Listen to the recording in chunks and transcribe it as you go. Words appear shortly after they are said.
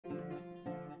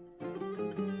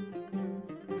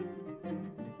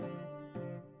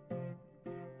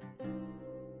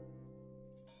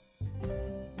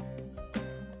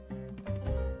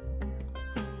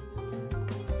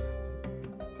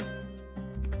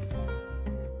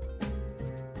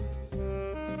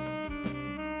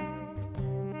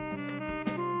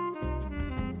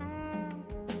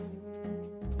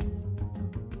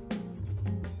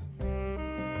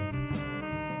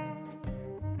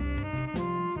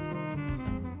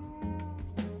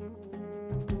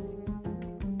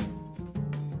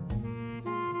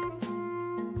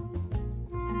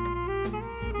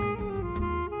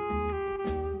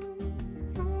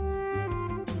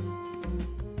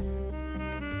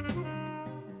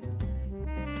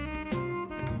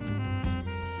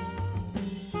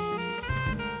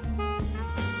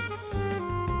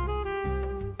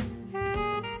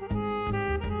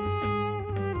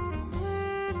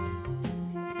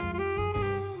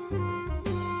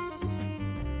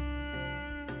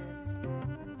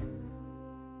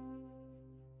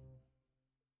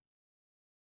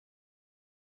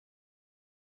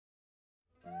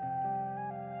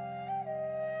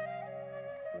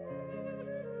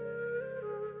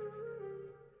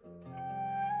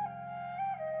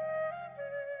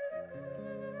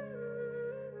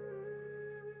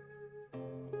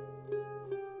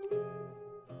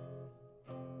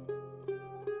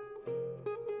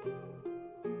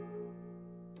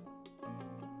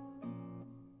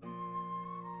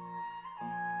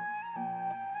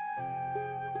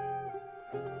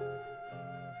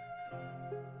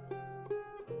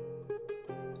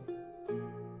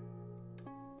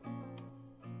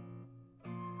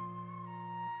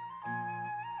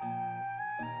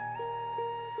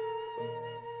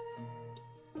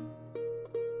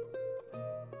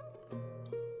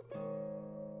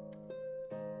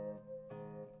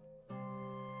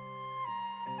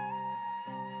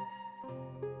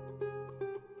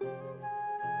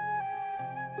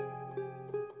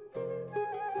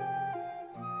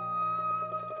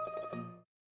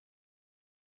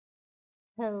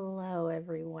Hello,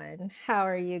 everyone. How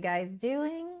are you guys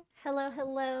doing? Hello,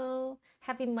 hello.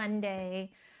 Happy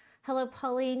Monday. Hello,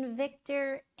 Pauline,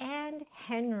 Victor, and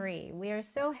Henry. We are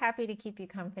so happy to keep you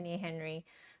company, Henry.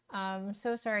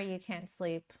 So sorry you can't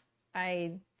sleep.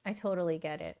 I totally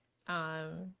get it.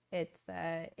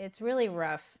 It's really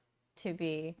rough to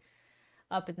be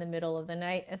up in the middle of the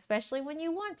night, especially when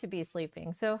you want to be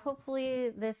sleeping. So hopefully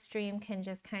this stream can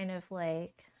just kind of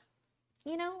like,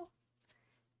 you know,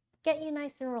 get you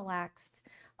nice and relaxed,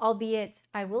 albeit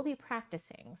I will be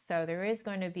practicing. So there is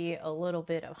going to be a little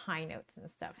bit of high notes and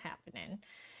stuff happening.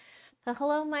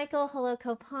 Hello, Michael. Hello,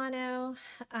 Copano.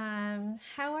 How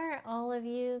are all of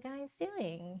you guys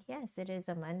doing? Yes, it is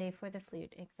a Monday for the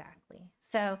flute. Exactly.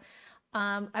 So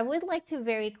I would like to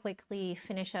very quickly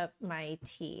finish up my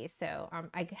tea. So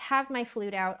I have my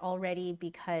flute out already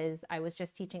because I was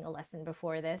just teaching a lesson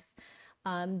before this.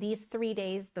 These 3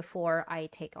 days before I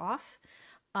take off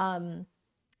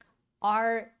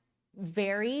are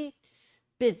very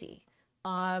busy.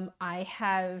 I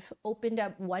have opened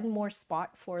up one more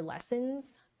spot for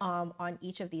lessons on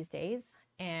each of these days,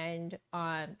 and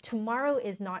tomorrow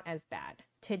is not as bad.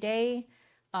 Today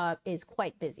is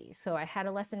quite busy. So I had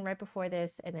a lesson right before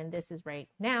this, and then this is right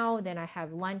now. Then I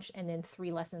have lunch, and then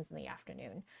 3 lessons in the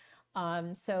afternoon.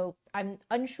 So I'm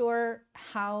unsure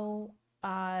how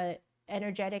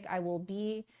energetic I will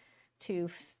be to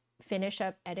finish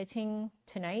up editing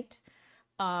tonight.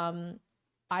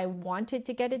 I wanted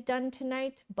to get it done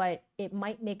tonight, but it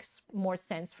might make more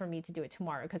sense for me to do it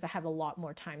tomorrow because I have a lot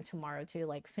more time tomorrow to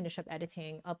like finish up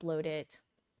editing, upload it,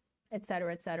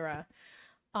 etc., etc.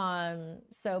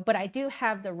 But I do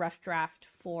have the rough draft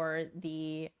for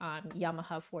the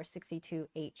Yamaha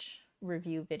 462H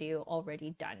review video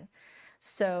already done.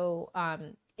 So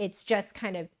it's just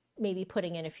kind of maybe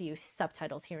putting in a few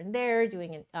subtitles here and there,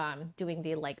 doing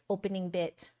the like opening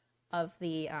bit of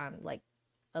the like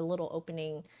a little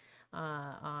opening,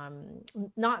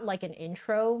 not like an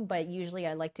intro, but usually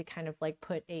I like to kind of like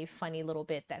put a funny little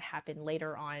bit that happened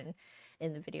later on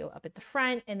in the video up at the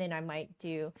front, and then I might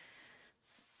do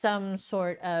some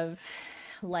sort of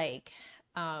like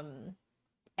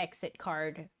exit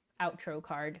card, outro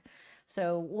card.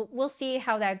 So we'll see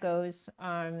how that goes.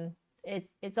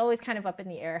 It's always kind of up in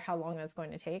the air how long that's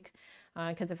going to take,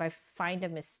 because if I find a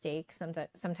mistake,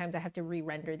 sometimes I have to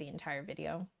re-render the entire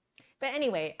video. But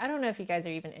anyway, I don't know if you guys are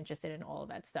even interested in all of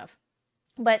that stuff.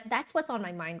 But that's what's on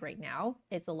my mind right now.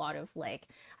 It's a lot of like,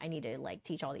 I need to like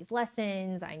teach all these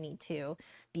lessons. I need to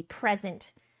be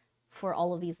present for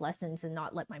all of these lessons and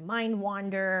not let my mind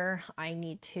wander. I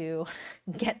need to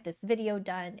get this video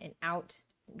done and out,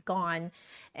 gone,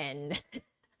 and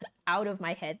out of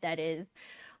my head, that is.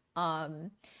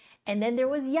 And then there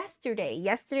was yesterday.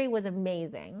 Yesterday was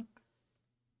amazing.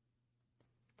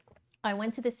 I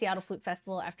went to the Seattle Flute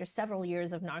Festival after several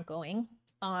years of not going.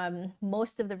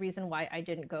 Most of the reason why I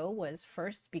didn't go was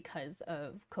first because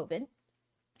of COVID.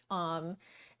 And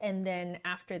then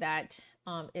after that,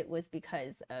 it was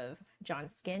because of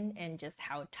John's skin and just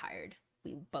how tired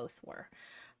we both were.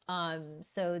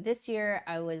 So this year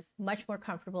I was much more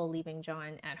comfortable leaving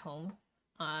John at home.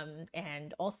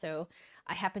 And also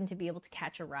I happened to be able to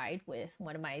catch a ride with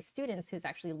one of my students who's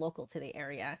actually local to the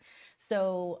area.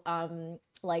 So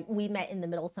like we met in the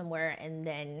middle somewhere, and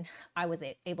then I was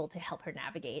able to help her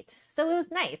navigate. So it was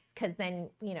nice because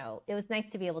then, you know, it was nice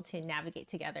to be able to navigate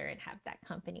together and have that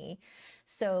company.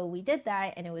 So we did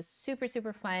that, and it was super,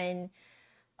 super fun.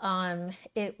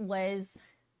 It was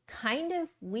kind of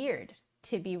weird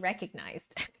to be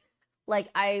recognized. Like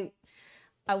I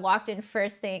walked in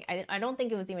first thing, I don't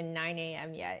think it was even 9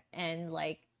 a.m. yet, and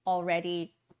like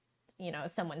already, you know,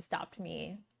 someone stopped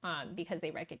me because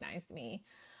they recognized me.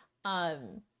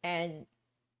 And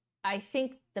I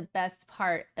think the best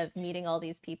part of meeting all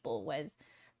these people was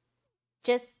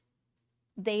just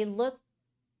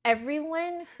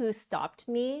everyone who stopped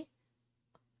me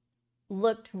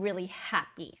looked really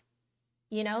happy,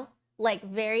 you know, like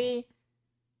very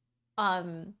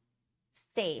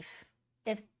safe,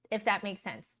 if that makes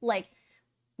sense. Like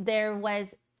there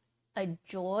was a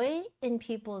joy in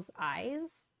people's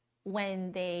eyes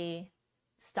when they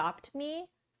stopped me,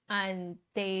 and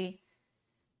because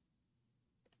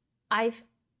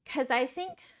I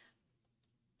think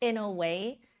in a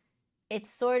way it's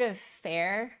sort of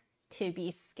fair to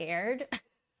be scared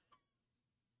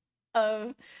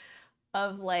of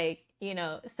like, you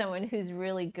know, someone who's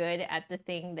really good at the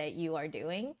thing that you are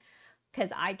doing,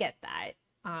 because I get that.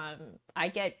 I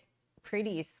get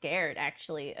pretty scared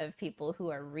actually of people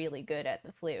who are really good at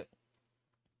the flute.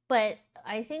 But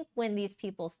I think when these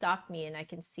people stopped me and I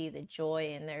can see the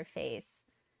joy in their face,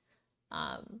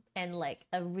 and like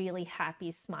a really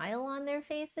happy smile on their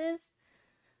faces.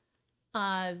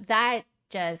 That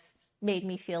just made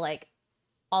me feel like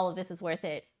all of this is worth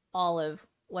it. All of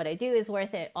what I do is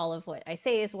worth it. All of what I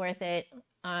say is worth it.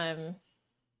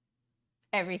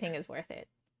 Everything is worth it.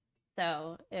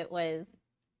 So it was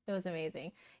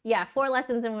amazing. Yeah, 4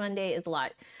 lessons in one day is a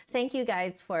lot. Thank you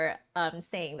guys for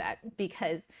saying that,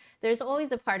 because there's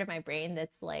always a part of my brain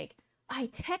that's like, I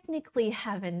technically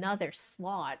have another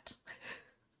slot,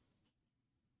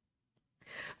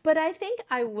 but I think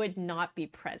I would not be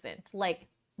present. Like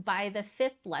by the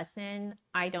 5th lesson,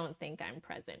 I don't think I'm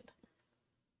present.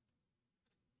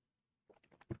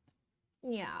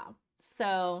 Yeah.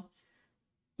 So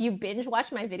you binge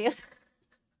watch my videos?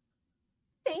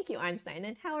 Thank you, Einstein.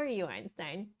 And how are you,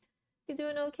 Einstein? You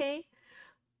doing okay?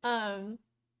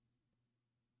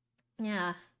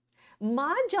 Yeah.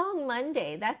 Mahjong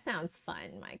Monday. That sounds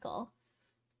fun, Michael.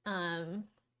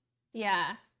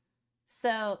 Yeah.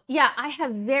 So yeah, I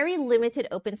have very limited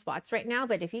open spots right now,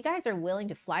 but if you guys are willing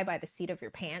to fly by the seat of your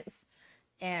pants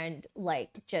and like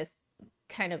just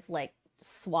kind of like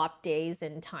swap days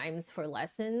and times for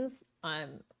lessons,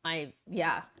 I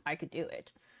could do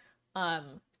it.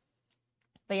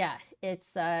 But yeah,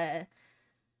 it's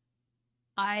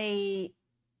I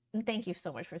thank you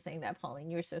so much for saying that, Pauline.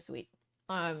 You're so sweet.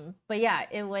 But yeah,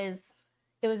 it was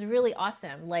really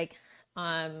awesome. Like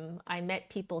I met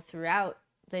people throughout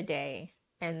the day,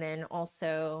 and then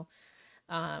also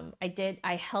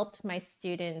I helped my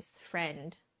student's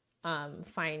friend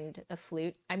find a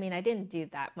flute. I mean, I didn't do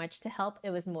that much to help. It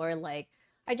was more like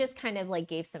I just kind of like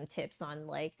gave some tips on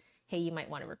like, hey, you might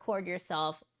want to record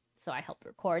yourself. So I helped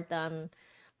record them.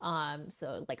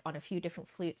 So like on a few different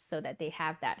flutes so that they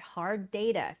have that hard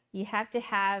data. You have to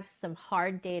have some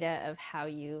hard data of how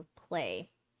you play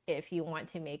if you want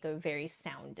to make a very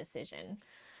sound decision.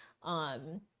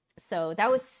 So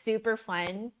that was super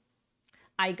fun.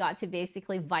 I got to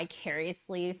basically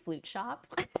vicariously flute shop,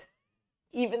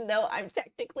 even though I'm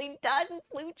technically done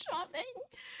flute shopping.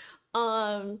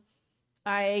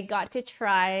 I got to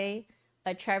try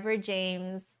a Trevor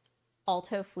James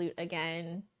alto flute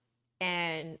again,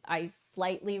 and I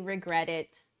slightly regret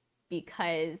it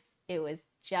because it was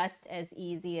just as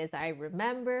easy as I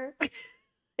remember.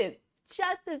 It's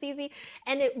just as easy,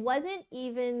 and it wasn't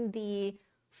even the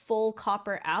full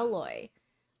copper alloy.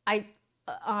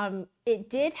 It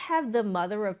did have the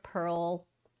mother of pearl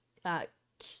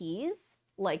keys,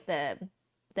 like the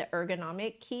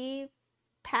ergonomic key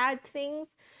pad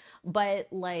things, but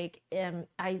like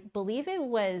I believe it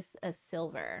was a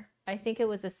silver. I think it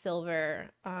was a silver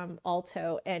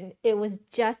alto, and it was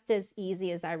just as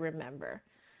easy as I remember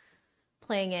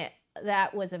playing it.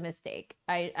 That was a mistake.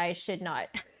 I should not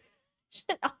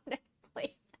have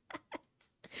played that.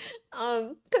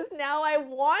 Because now I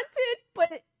want it,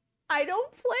 but I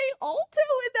don't play alto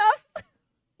enough.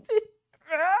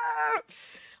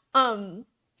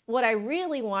 What I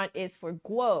really want is for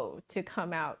Guo to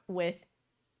come out with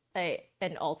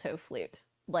an alto flute,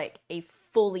 like a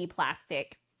fully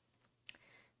plastic,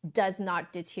 does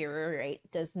not deteriorate,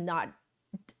 does not,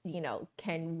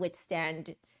 can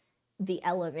withstand the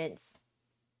elements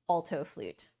alto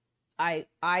flute. I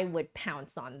would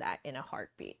pounce on that in a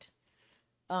heartbeat.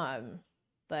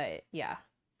 But yeah.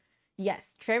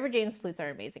 Yes, Trevor James flutes are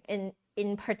amazing. And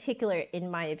in particular, in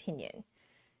my opinion,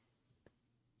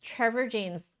 Trevor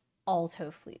James alto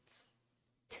flutes,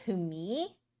 to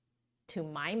me, to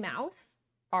my mouth,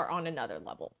 are on another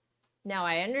level. Now,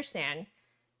 I understand,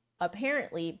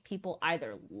 apparently, people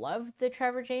either love the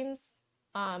Trevor James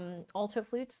alto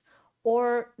flutes,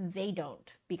 or they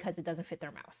don't because it doesn't fit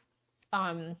their mouth.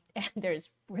 And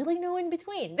there's really no in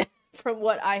between from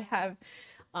what I have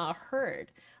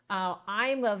heard.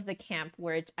 I'm of the camp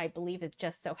where I believe it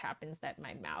just so happens that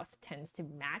my mouth tends to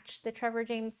match the Trevor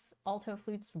James alto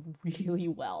flutes really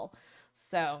well.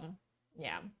 So,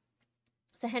 yeah.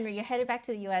 So, Henry, you're headed back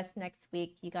to the US next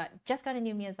week. You just got a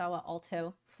new Miyazawa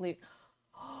alto flute.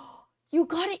 You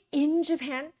got it in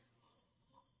Japan?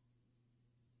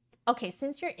 Okay,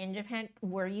 since you're in Japan,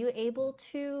 were you able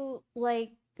to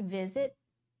like visit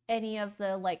any of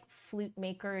the like flute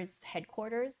makers'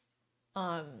 headquarters?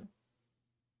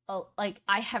 Like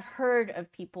I have heard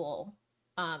of people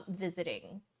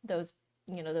visiting those,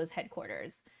 those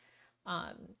headquarters,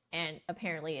 and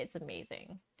apparently it's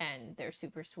amazing and they're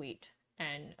super sweet.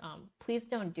 And please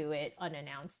don't do it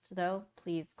unannounced though.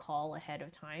 Please call ahead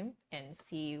of time and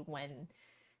see when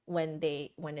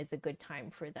is a good time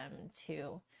for them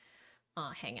to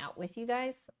hang out with you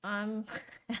guys at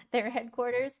their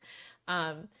headquarters.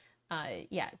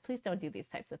 Yeah, please don't do these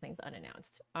types of things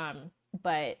unannounced.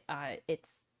 But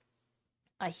it's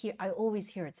I always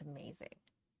hear it's amazing.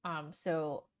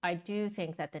 So I do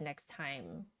think that the next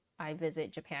time I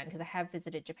visit Japan, because I have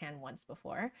visited Japan once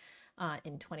before,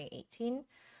 in 2018,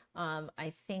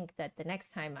 I think that the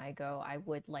next time I go, I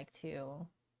would like to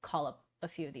call up a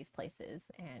few of these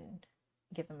places and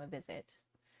give them a visit.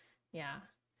 Yeah.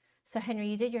 So Henry,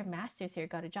 you did your master's here,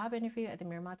 got a job interview at the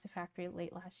Miramatsu factory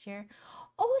late last year.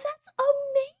 Oh, that's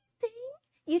amazing.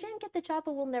 You didn't get the job,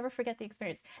 but we'll never forget the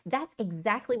experience. That's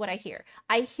exactly what I hear.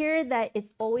 I hear that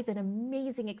it's always an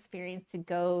amazing experience to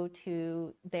go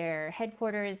to their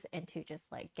headquarters and to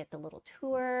just like get the little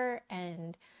tour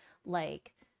and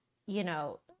like, you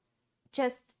know,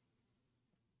 just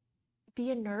be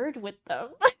a nerd with them.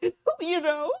 You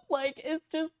know, like it's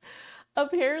just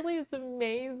apparently it's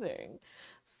amazing.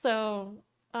 So,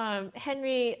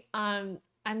 Henry, I'm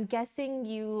guessing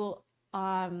you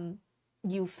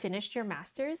finished your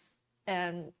master's,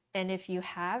 and if you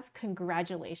have,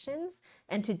 congratulations.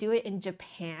 And to do it in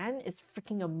Japan is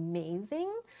freaking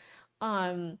amazing.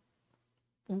 Wow,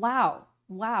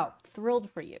 wow, thrilled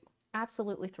for you.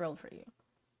 Absolutely thrilled for you.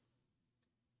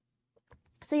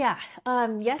 So yeah,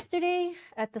 yesterday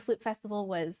at the Flute Festival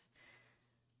was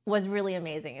really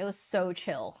amazing. It was so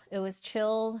chill. It was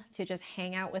chill to just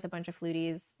hang out with a bunch of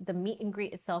fluties. The meet and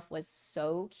greet itself was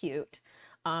so cute.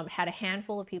 Had a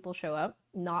handful of people show up,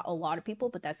 not a lot of people,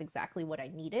 but that's exactly what I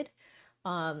needed.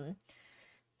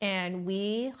 And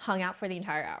we hung out for the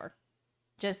entire hour.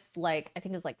 Just like, I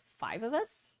think it was like 5 of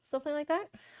us, something like that.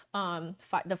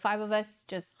 The 5 of us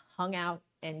just hung out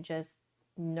and just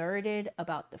nerded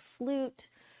about the flute,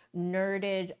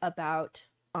 nerded about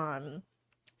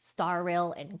Star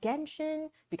Rail and Genshin,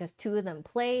 because 2 of them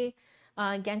play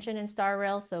Genshin and Star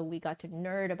Rail, so we got to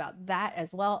nerd about that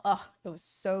as well. Oh, it was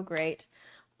so great.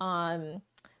 One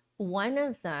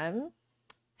of them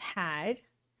had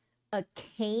a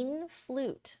cane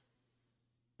flute.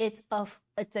 It's a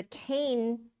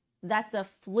cane that's a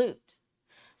flute.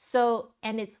 So,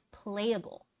 and it's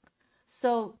playable.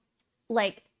 So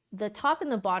like the top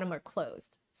and the bottom are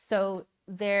closed. So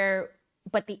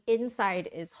but the inside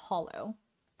is hollow.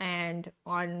 And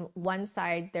on one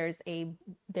side there's a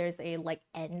like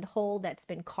end hole that's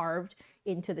been carved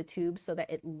into the tube so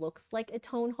that it looks like a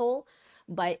tone hole,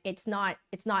 but it's not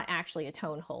actually a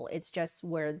tone hole. It's just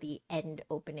where the end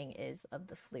opening is of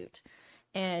the flute.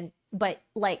 But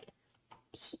like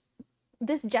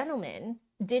this gentleman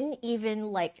didn't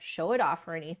even like show it off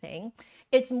or anything.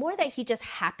 It's more that he just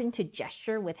happened to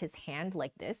gesture with his hand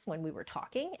like this when we were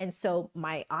talking, and so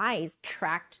my eyes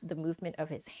tracked the movement of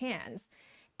his hands.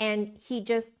 And it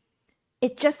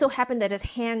just so happened that his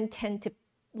hand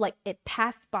it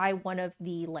passed by one of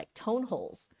the like tone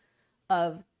holes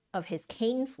of his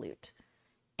cane flute.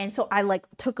 And so I like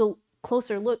took a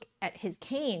closer look at his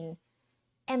cane,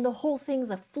 and the whole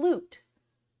thing's a flute.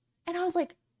 And I was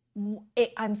like,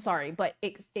 I'm sorry, but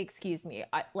excuse me,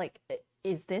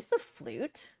 is this a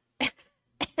flute?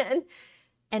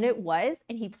 And it was,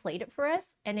 and he played it for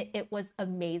us, and it was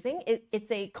amazing. It's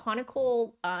a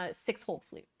conical 6-hole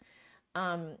flute.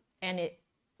 And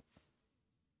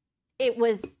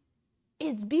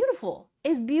it's beautiful.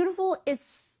 It's beautiful.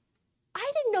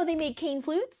 I didn't know they made cane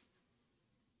flutes.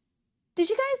 Did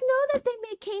you guys know that they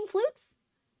make cane flutes?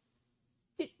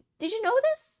 Did you know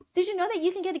this? Did you know that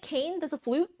you can get a cane that's a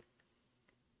flute?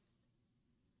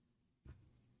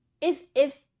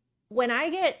 If when I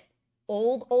get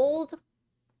old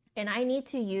and I need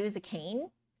to use a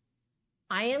cane,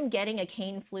 I am getting a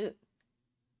cane flute.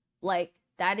 Like,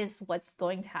 that is what's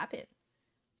going to happen.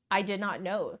 I did not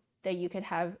know that you could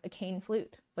have a cane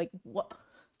flute. Like, what?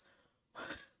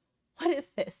 What is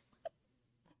this?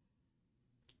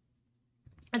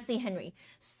 Let's see, Henry.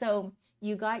 So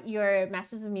you got your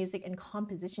Masters of Music in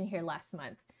Composition here last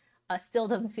month. Still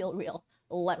doesn't feel real,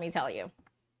 let me tell you.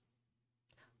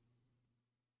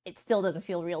 It still doesn't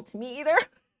feel real to me either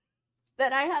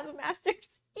that I have a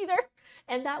master's either.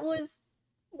 And that was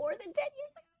more than 10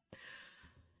 years ago.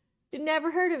 You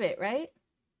never heard of it, right?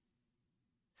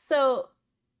 So,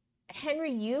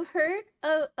 Henry, you heard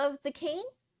of the cane?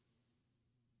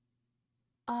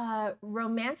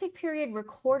 Romantic period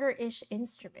recorder-ish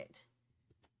instrument.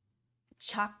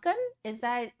 Chakan? Is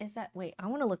that, wait, I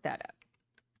want to look that up.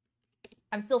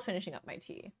 I'm still finishing up my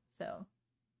tea, so.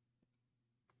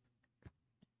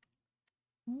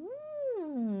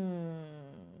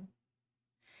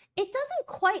 It doesn't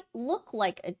quite look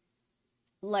like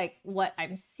what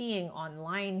I'm seeing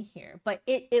online here, but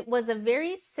it was a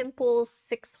very simple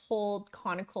 6-hole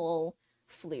conical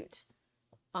flute,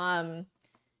 and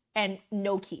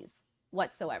no keys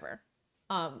whatsoever.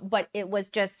 But it was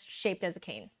just shaped as a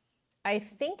cane. I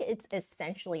think it's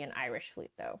essentially an Irish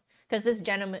flute though, because this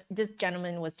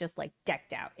gentleman was just like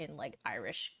decked out in like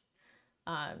Irish,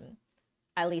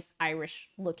 at least Irish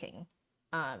looking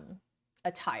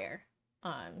attire.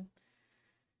 It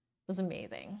was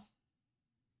amazing.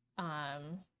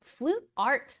 Flute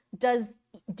art,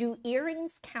 do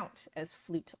earrings count as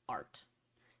flute art?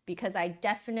 Because I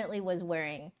definitely was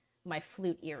wearing my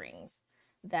flute earrings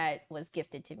that was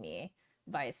gifted to me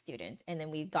by a student, and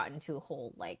then we got into a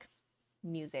whole like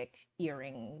music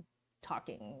earring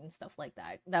talking and stuff like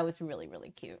that. That was really,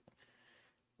 really cute.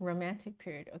 Romantic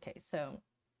period. Okay, so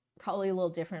probably a little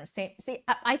different. Same. See,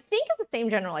 I think it's the same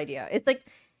general idea. It's like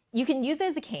you can use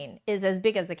it as a cane, is as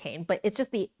big as a cane, but it's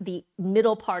just the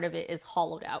middle part of it is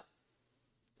hollowed out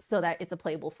so that it's a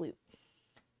playable flute.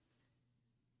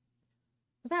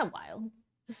 Is that wild?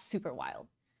 Super wild.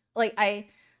 Like I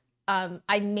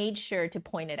made sure to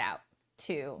point it out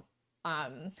to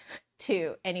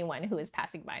anyone who is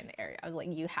passing by in the area. I was like,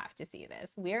 you have to see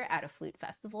this. We're at a flute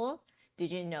festival.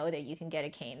 Did you know that you can get a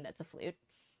cane that's a flute?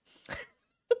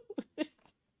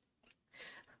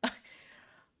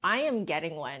 I am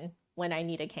getting one when I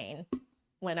need a cane,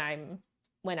 when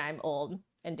I'm old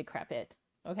and decrepit.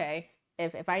 Okay?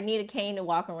 If I need a cane to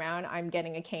walk around, I'm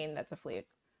getting a cane that's a flute.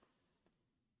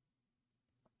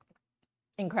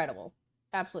 Incredible.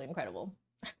 Absolutely incredible.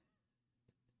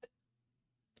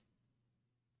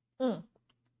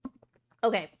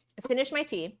 Okay, I finished my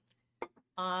tea.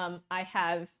 I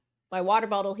have my water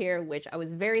bottle here, which I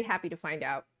was very happy to find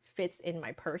out fits in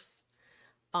my purse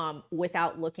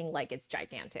without looking like it's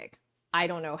gigantic. I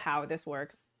don't know how this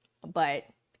works, but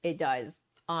it does.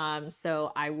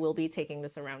 So I will be taking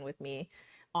this around with me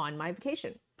on my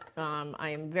vacation. I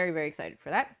am very, very excited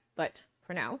for that. But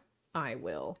for now, I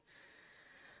will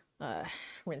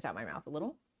rinse out my mouth a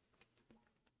little.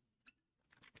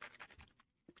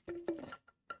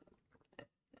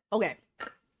 Okay,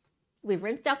 we've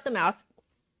rinsed out the mouth.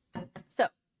 So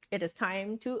it is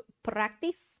time to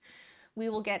practice. We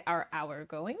will get our hour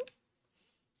going.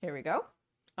 Here we go.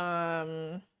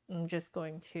 I'm just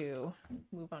going to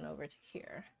move on over to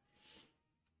here.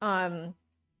 Right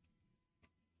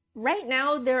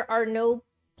now, there are no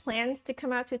plans to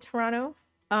come out to Toronto.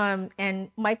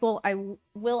 And Michael, I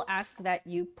will ask that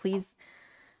you please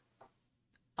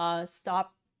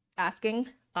stop asking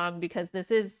because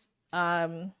this is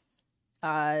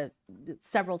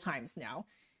several times now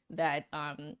that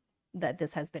that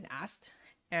this has been asked,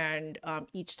 and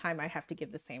each time I have to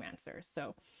give the same answer.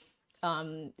 So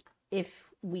if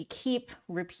we keep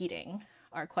repeating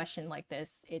our question like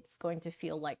this, it's going to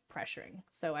feel like pressuring.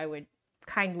 So I would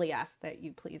kindly ask that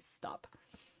you please stop.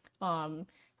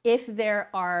 If there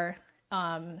are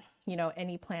you know,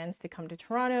 any plans to come to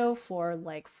Toronto for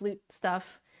like flute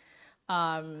stuff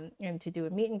and to do a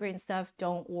meet and greet and stuff,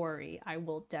 don't worry. I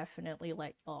will definitely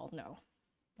let y'all know.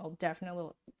 I'll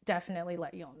definitely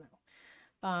let y'all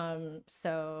know.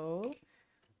 So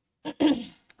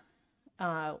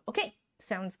okay,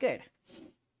 sounds good.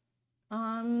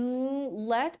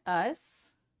 Let us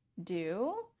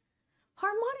do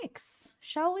harmonics,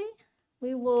 shall we?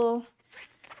 We will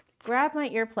grab my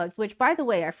earplugs, which, by the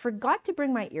way, I forgot to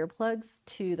bring my earplugs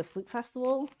to the flute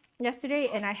festival yesterday,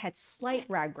 and I had slight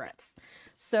regrets.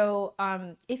 So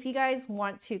if you guys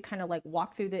want to kind of like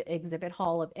walk through the exhibit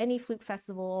hall of any flute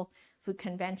festival, flute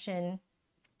convention,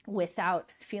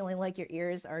 without feeling like your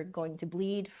ears are going to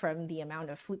bleed from the amount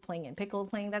of flute playing and piccolo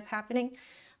playing that's happening,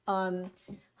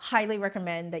 highly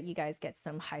recommend that you guys get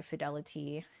some high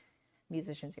fidelity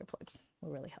musicians earplugs. Will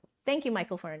really help. Thank you,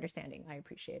 Michael, for understanding. I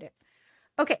appreciate it.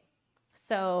 Okay,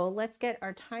 so let's get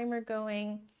our timer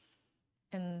going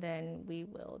and then we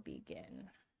will begin.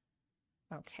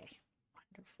 Okay,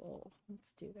 wonderful.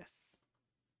 Let's do this.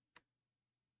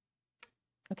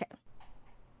 Okay.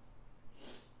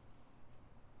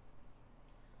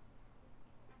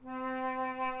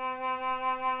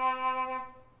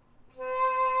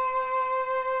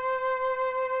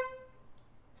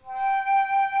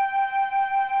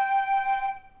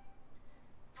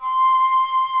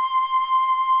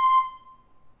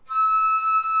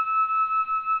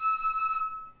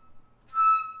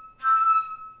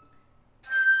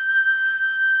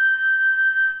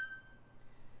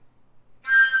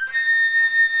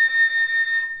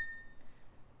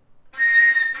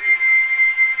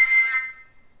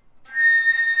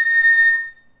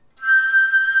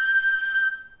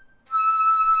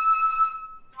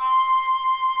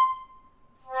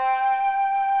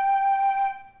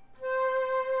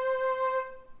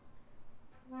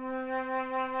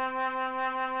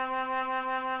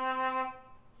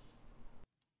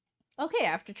 Okay,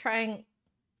 after trying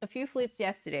a few flutes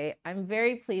yesterday, I'm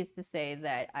very pleased to say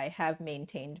that I have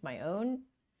maintained my own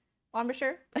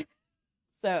embouchure.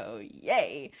 So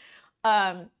yay.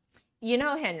 You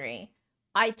know, Henry,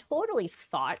 I totally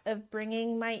thought of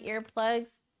bringing my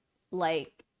earplugs,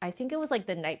 like, I think it was like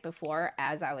the night before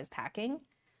as I was packing,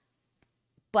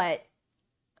 but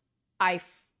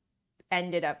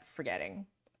ended up forgetting.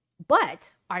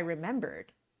 But I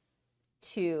remembered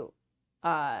to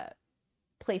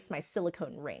place my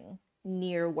silicone ring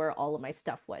near where all of my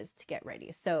stuff was to get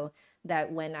ready, so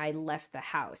that when I left the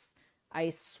house, I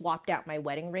swapped out my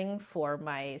wedding ring for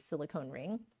my silicone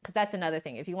ring. Because that's another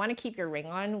thing. If you want to keep your ring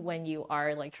on when you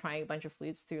are like trying a bunch of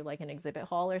flutes through like an exhibit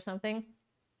hall or something,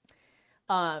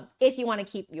 if you want to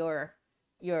keep your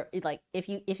like, if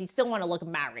you still want to look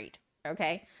married,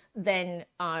 okay, then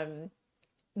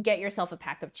get yourself a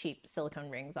pack of cheap silicone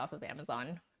rings off of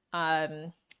Amazon.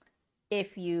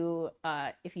 If you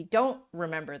don't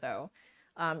remember though,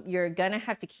 you're gonna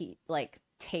have to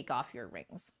take off your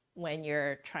rings when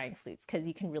you're trying flutes, because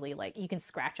you can really you can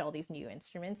scratch all these new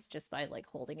instruments just by like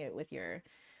holding it with your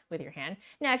hand.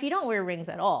 Now, if you don't wear rings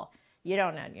at all, you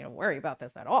don't need to worry about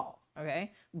this at all,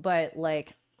 okay? But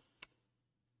like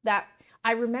that,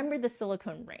 I remember the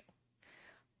silicone ring.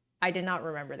 I did not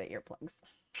remember the earplugs.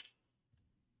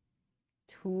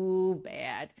 Too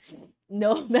bad.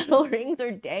 No metal rings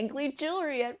or dangly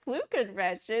jewelry at flute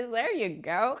conventions. There you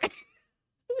go.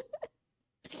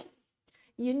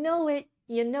 You know it.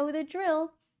 You know the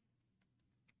drill.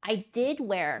 I did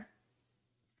wear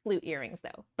flute earrings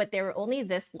though, but they were only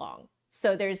this long.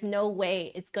 So there's no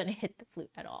way it's going to hit the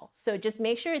flute at all. So just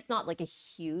make sure it's not like a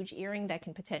huge earring that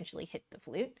can potentially hit the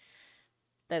flute.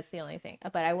 That's the only thing.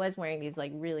 But I was wearing these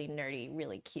like really nerdy,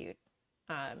 really cute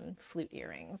flute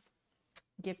earrings,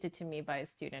 gifted to me by a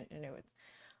student, and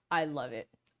I love it.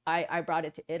 I brought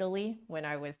it to Italy when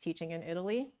I was teaching in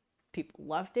Italy. People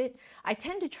loved it. I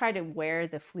tend to try to wear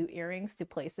the flute earrings to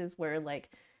places where like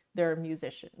there are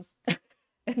musicians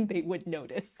and they would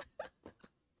notice.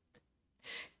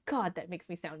 God, that makes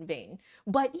me sound vain.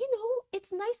 But you know,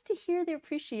 it's nice to hear their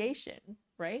appreciation,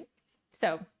 right?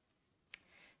 So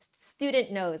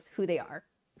student knows who they are,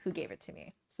 who gave it to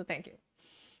me. So thank you.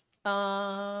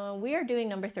 We are doing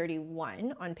number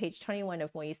 31 on page 21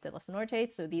 of Moyse de la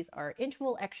Sonorite. So these are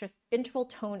interval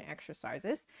tone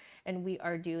exercises, and we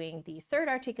are doing the third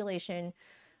articulation,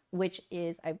 which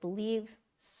is, I believe,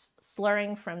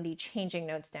 slurring from the changing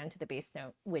notes down to the bass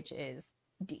note, which is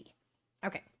D.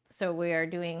 Okay, so we are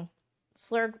doing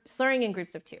slurring in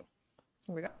groups of 2.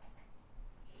 Here we go.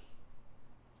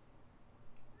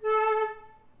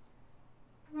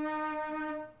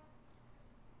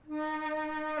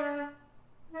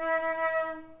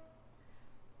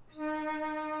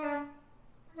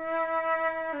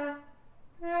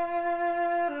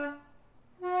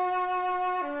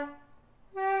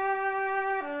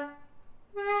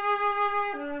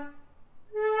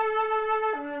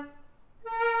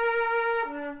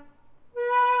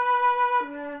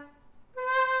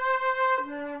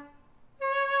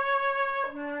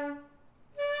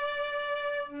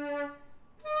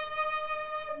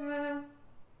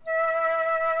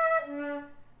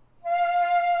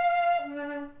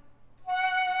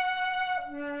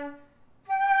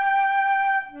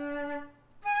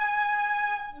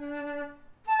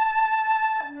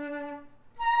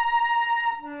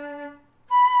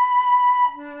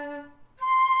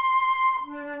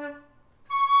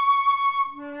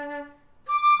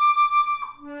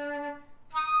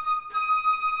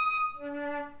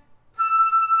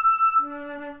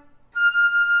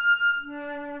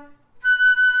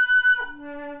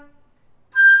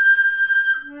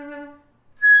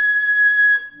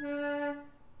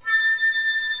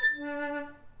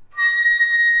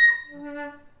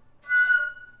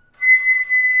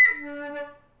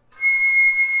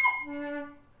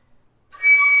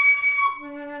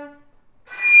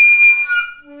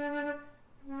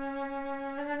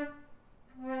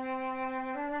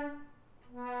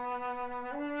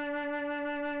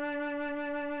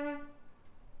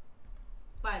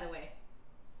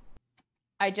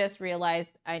 I just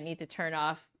realized I need to turn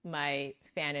off my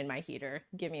fan and my heater.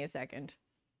 Give me a second.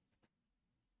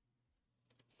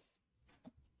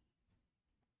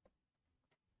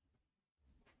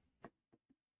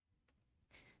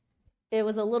 It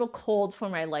was a little cold for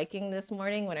my liking this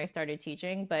morning when I started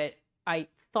teaching, but I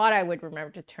thought I would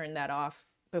remember to turn that off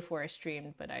before I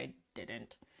streamed, but I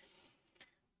didn't.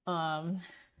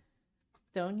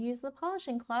 Don't use the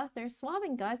polishing cloth. They're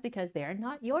swabbing, guys, because they're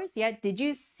not yours yet. Did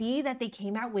you see that they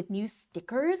came out with new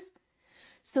stickers?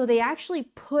 So they actually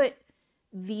put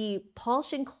the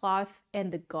polishing cloth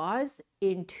and the gauze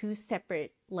in 2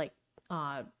 separate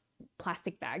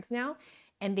plastic bags now,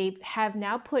 and they have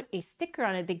now put a sticker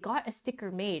on it. They got a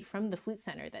sticker made from the Flute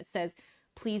Center that says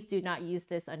Please do not use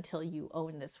this until you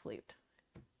own this flute.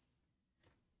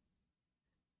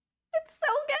 It's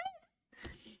so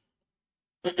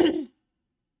good.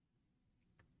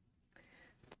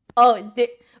 Oh,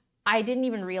 I didn't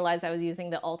even realize I was using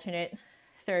the alternate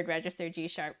third register G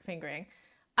sharp fingering.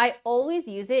 I always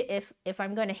use it if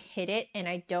I'm going to hit it and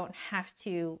I don't have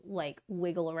to like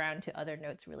wiggle around to other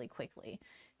notes really quickly,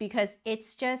 because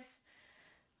it's just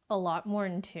a lot more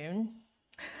in tune.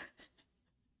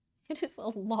 It is a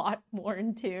lot more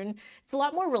in tune. It's a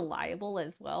lot more reliable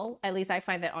as well. At least I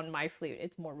find that on my flute,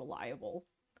 it's more reliable.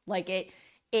 Like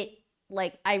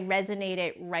like I resonate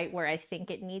it right where I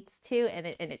think it needs to, and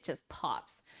it just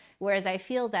pops. Whereas I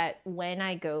feel that when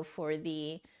I go for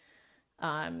the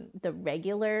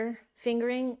regular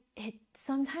fingering, it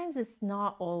sometimes it's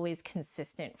not always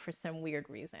consistent for some weird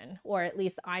reason, or at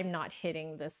least I'm not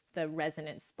hitting the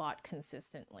resonant spot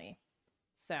consistently.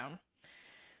 So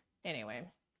anyway,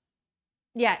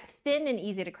 yeah, thin and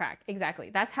easy to crack. Exactly.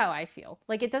 That's how I feel.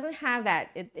 Like it doesn't have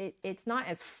that, it's not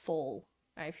as full,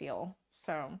 I feel.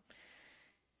 So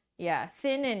yeah,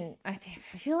 thin, and I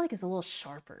feel like it's a little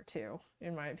sharper too,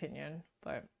 in my opinion.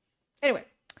 But anyway,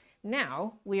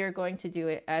 now we are going to do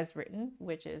it as written,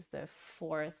 which is the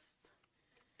fourth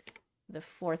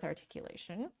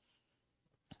articulation.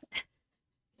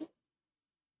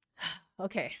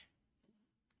 Okay.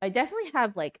 I definitely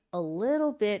have like a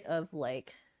little bit of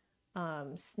like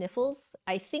sniffles.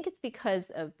 I think it's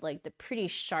because of like the pretty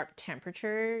sharp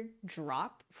temperature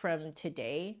drop from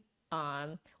today,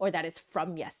 or that is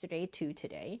from yesterday to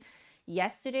today.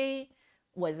 Yesterday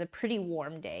was a pretty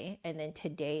warm day, and then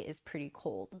today is pretty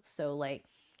cold. So like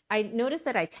I noticed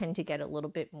that I tend to get a little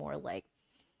bit more like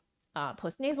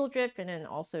post-nasal drip, and then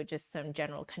also just some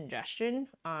general congestion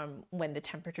when the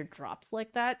temperature drops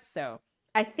like that. So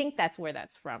I think that's where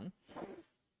that's from.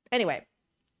 Anyway,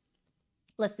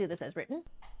 let's do this as written.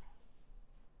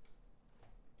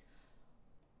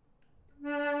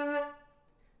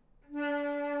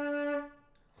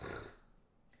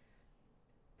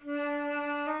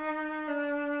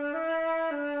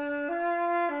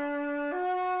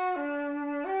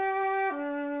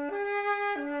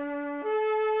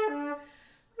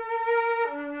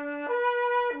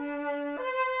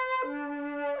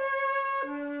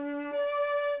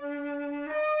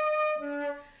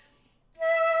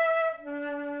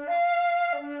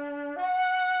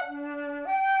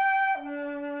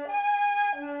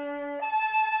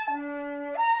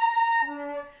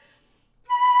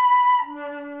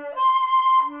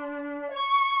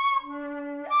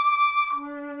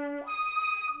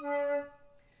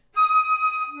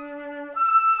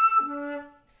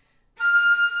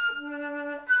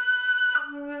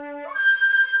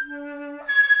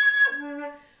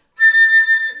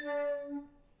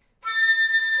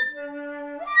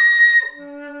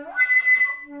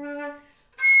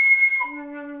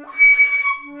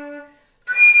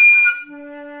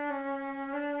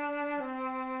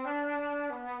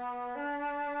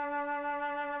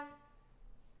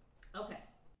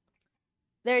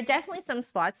 There are definitely some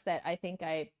spots that I think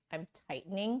I'm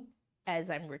tightening as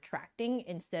I'm retracting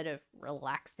instead of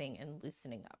relaxing and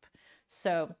loosening up.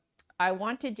 So I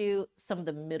want to do some of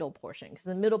the middle portion, because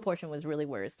the middle portion was really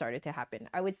where it started to happen.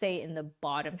 I would say in the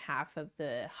bottom half of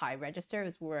the high register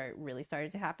is where it really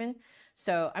started to happen.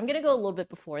 So I'm going to go a little bit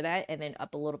before that and then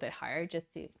up a little bit higher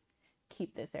just to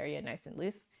keep this area nice and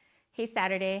loose. Hey,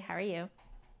 Saturday, how are you?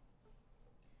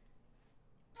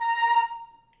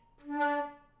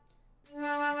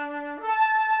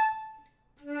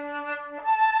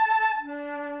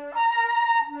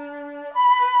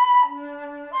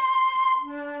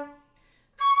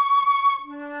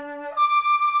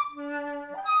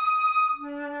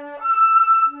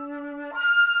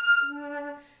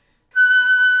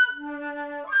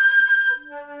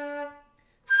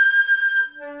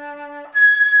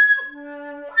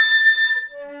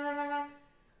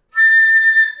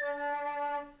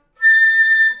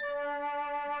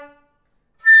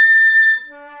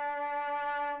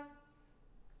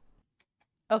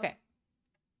 Okay.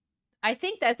 I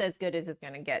think that's as good as it's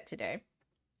going to get today.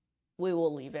 We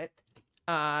will leave it.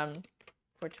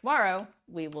 For tomorrow,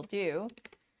 we will do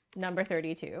number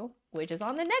 32, which is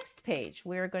on the next page.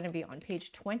 We're going to be on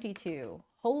page 22.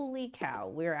 Holy cow,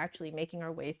 we're actually making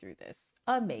our way through this.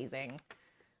 Amazing.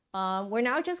 We're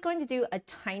now just going to do a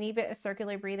tiny bit of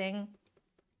circular breathing.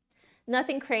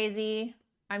 Nothing crazy.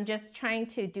 I'm just trying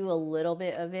to do a little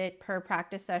bit of it per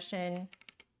practice session.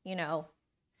 You know,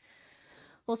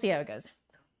 we'll see how it goes.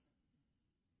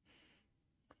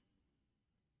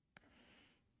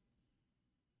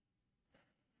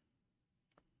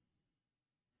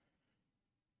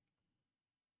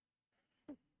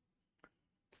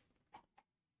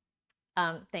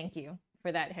 Thank you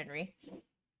for that, Henry.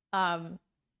 I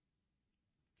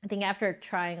think after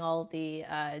trying all the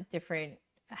different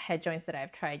head joints that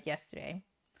I've tried yesterday,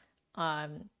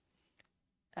 um,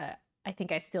 I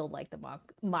think I still like the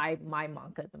my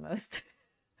Monka the most.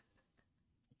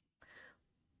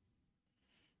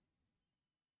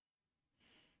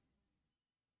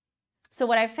 So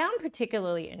what I found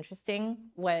particularly interesting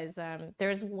was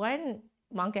there's one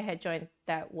Monka head joint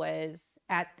that was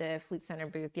at the Flute Center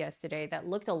booth yesterday that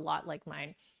looked a lot like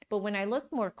mine. But when I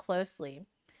looked more closely,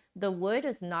 the wood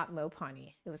is not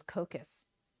mopani. It was cocos,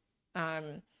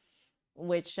 um,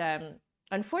 which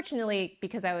unfortunately,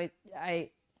 because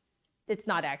it's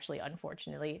not actually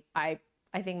unfortunately. I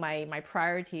think my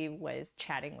priority was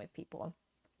chatting with people.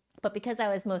 But because I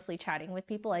was mostly chatting with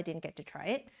people, I didn't get to try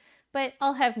it. But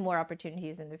I'll have more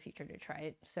opportunities in the future to try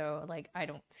it. So like I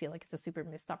don't feel like it's a super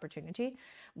missed opportunity.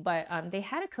 But they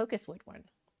had a cocos wood one.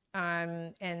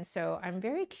 And so I'm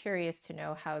very curious to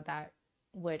know how that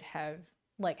would have,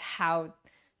 like how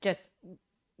just,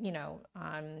 you know,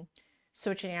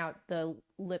 switching out the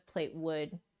lip plate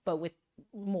wood, but with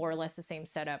more or less the same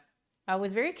setup. I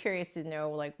was very curious to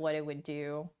know like what it would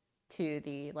do to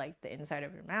the like the inside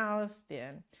of your mouth,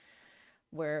 the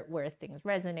where things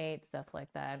resonate, stuff like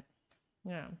that.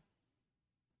 Yeah.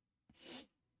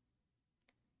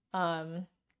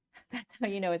 That's how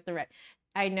you know it's the right.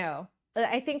 I know.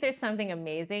 I think there's something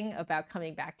amazing about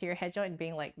coming back to your head joint and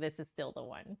being like, this is still the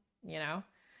one, you know?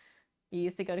 You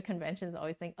used to go to conventions,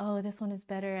 always think, oh, this one is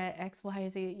better at X, Y,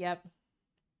 Z. Yep.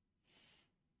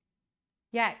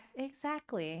 Yeah,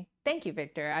 exactly. Thank you,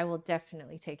 Victor. I will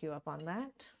definitely take you up on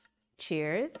that.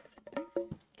 Cheers.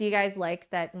 Do you guys like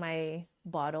that my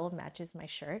bottle matches my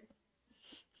shirt?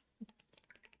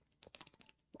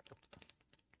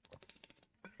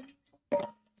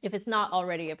 If it's not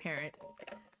already apparent,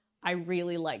 I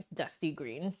really like dusty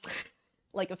green,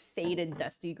 like a faded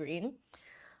dusty green.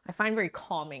 I find very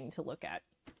calming to look at.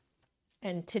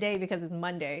 And today, because it's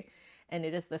Monday and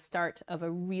it is the start of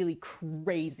a really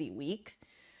crazy week,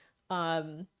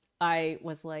 I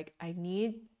was like, I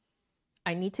need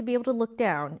to be able to look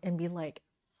down and be like,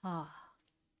 ah,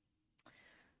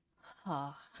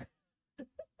 ah.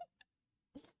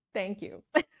 Thank you.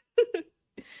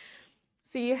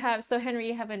 So Henry,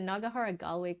 you have a Nagahara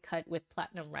Galway cut with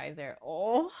platinum riser.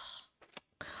 Oh,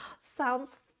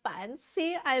 sounds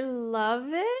fancy. I love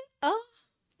it. Oh,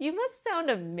 you must sound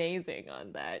amazing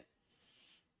on that.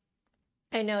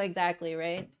 I know exactly,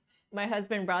 right? My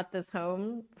husband brought this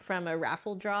home from a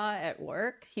raffle draw at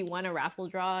work. He won a raffle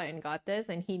draw and got this,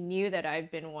 and he knew that I've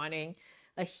been wanting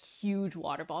a huge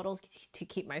water bottle to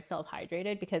keep myself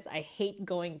hydrated because I hate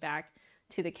going back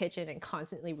to the kitchen and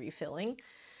constantly refilling.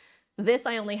 This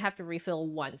I only have to refill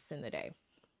once in the day.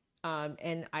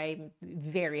 And I'm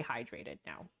very hydrated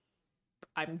now.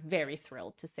 I'm very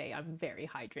thrilled to say I'm very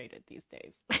hydrated these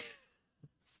days.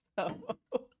 So,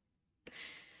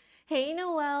 hey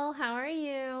Noelle, how are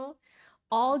you?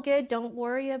 All good. Don't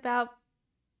worry about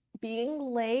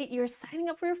being late. You're signing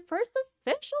up for your first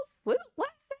official flute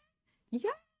lesson.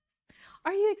 Yes.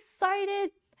 Are you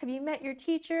excited? Have you met your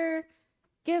teacher?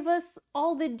 Give us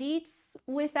all the deets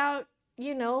without,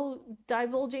 you know,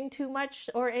 divulging too much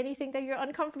or anything that you're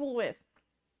uncomfortable with.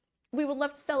 We would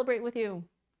love to celebrate with you.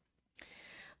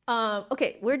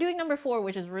 Okay, we're doing number 4,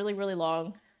 which is really, really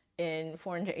long in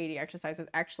 480 exercises.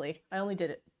 Actually, I only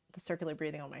did the circular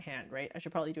breathing on my hand, right? I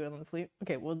should probably do it on the flute.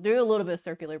 Okay, we'll do a little bit of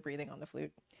circular breathing on the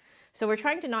flute. So we're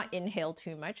trying to not inhale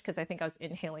too much because I think I was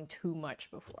inhaling too much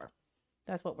before.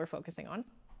 That's what we're focusing on.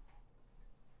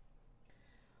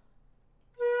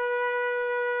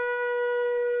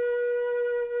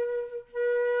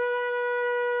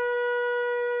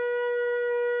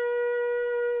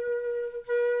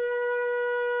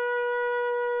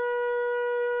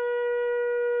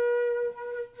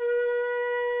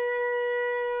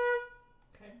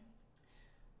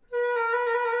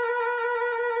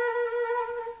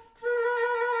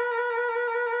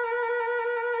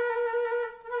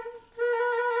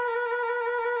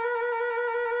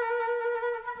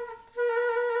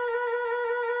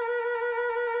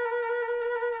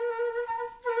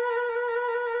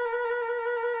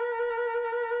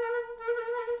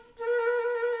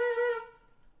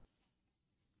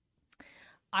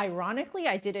 Ironically,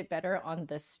 I did it better on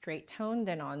the straight tone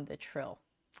than on the trill.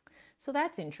 So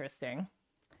that's interesting.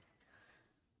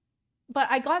 But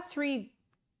I got 3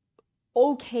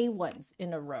 okay ones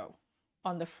in a row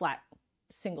on the flat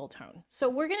single tone. So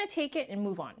we're going to take it and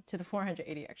move on to the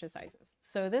 480 exercises.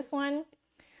 So this one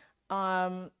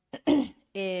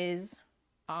is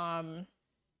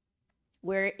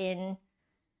we're in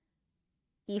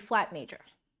E flat major.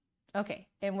 Okay,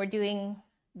 and we're doing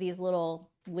these little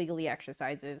wiggly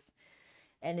exercises,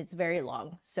 and it's very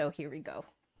long, so here we go.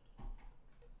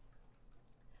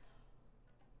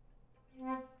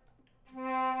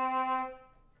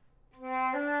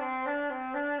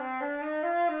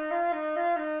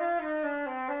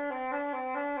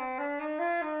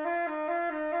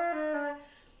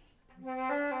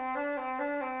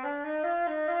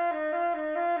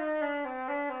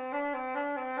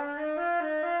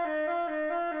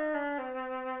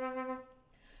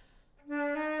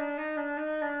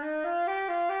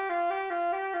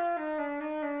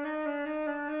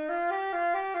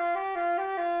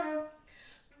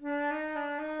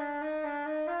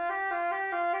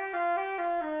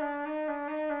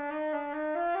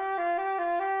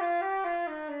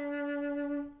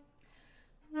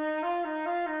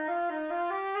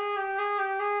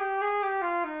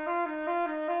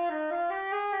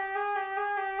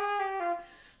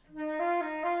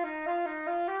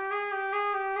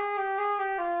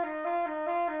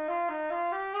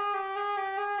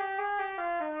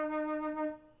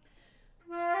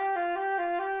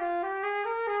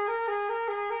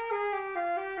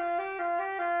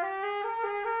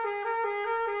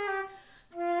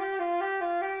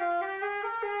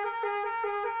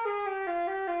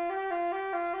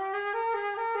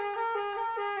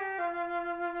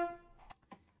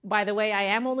 By the way, I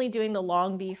am only doing the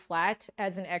long B flat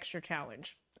as an extra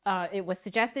challenge. It was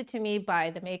suggested to me by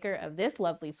the maker of this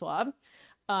lovely swab,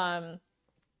 CAM.VOYAGE.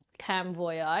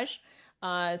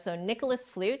 So Nicholas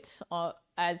Flute,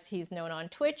 as he's known on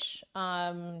Twitch.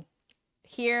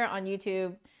 Here on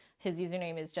YouTube, his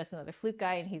username is JustAnotherFlutist,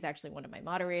 and he's actually one of my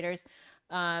moderators.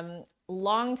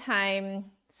 Long-time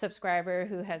subscriber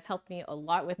who has helped me a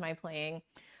lot with my playing.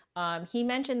 He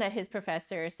mentioned that his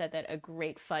professor said that a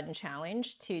great fun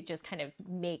challenge to just kind of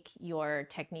make your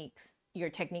technique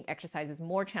exercises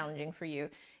more challenging for you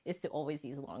is to always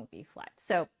use long B flat.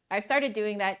 So I've started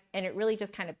doing that, and it really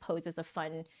just kind of poses a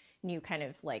fun new kind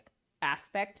of like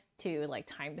aspect to like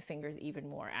time the fingers even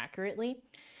more accurately.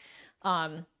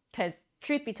 Because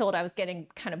truth be told, I was getting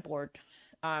kind of bored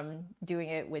doing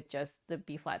it with just the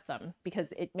B flat thumb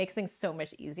because it makes things so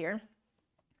much easier.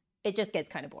 It just gets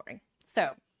kind of boring. So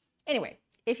anyway,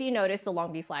 if you notice the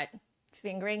long B flat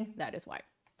fingering, that is why.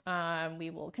 We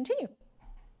will continue.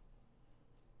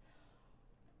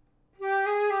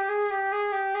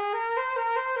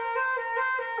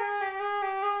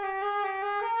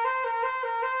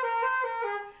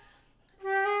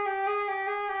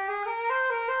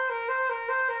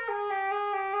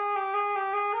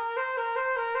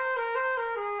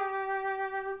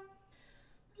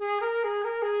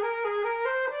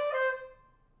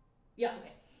 Yeah,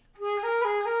 okay.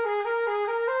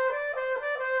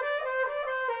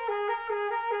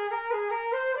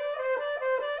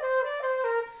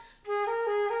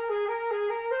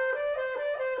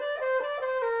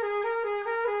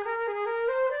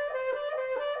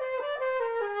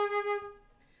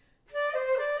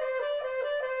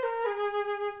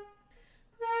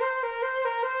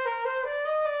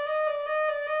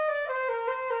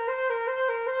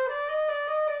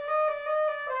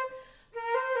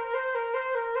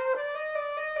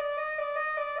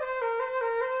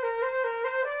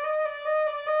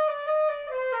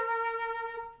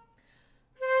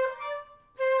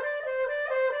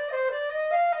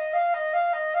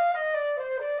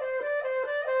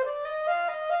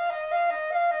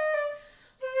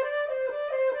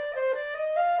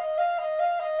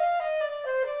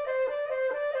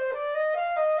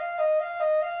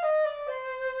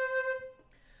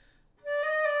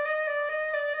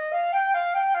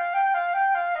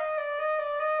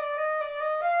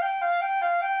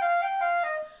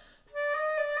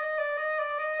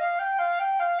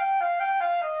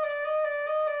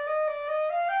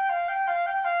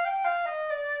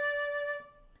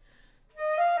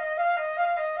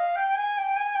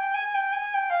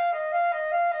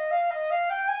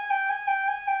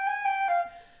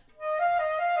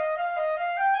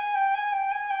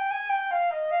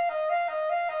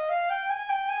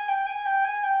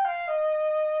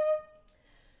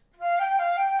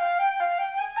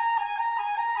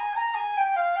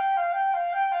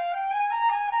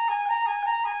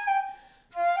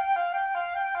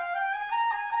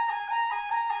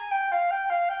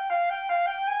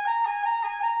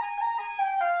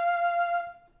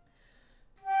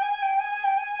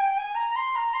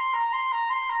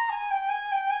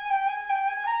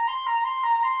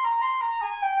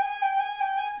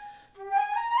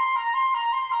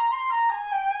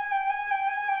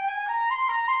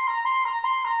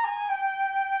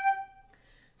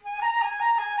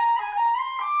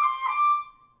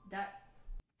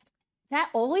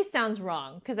 always sounds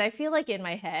wrong because I feel like in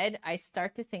my head, I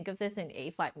start to think of this in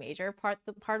A flat major part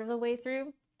of the way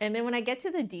through. And then when I get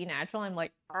to the D natural, I'm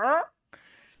like, Arr!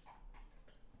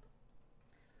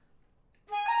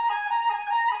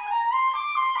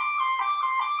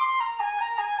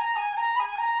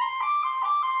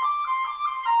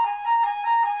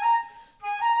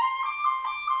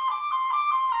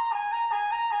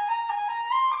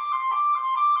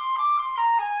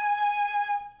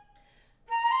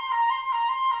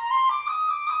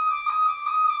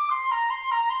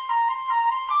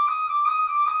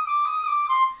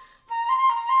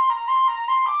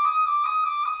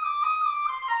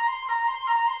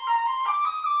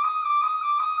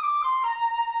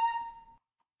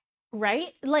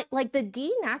 Right? Like the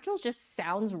D natural just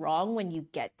sounds wrong when you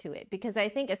get to it because I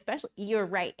think especially you're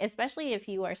right, especially if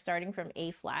you are starting from A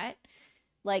flat,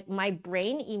 like my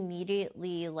brain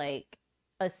immediately like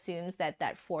assumes that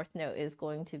that fourth note is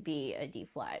going to be a D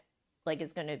flat. Like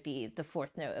it's going to be the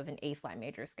fourth note of an A flat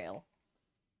major scale.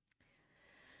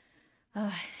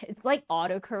 It's like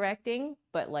auto-correcting,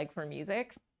 but like for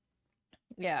music.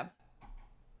 Yeah.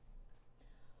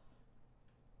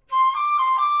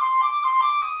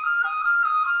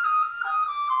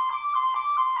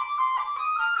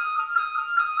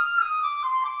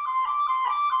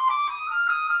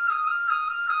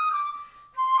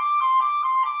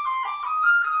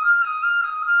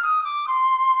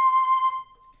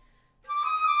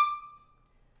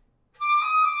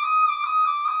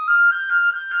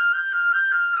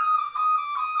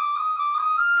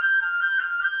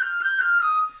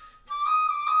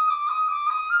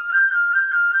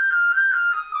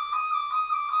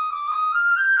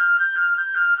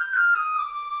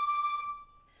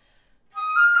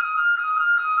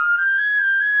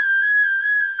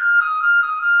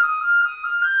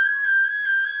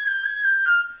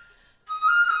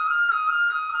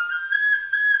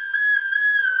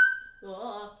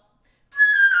 Ugh.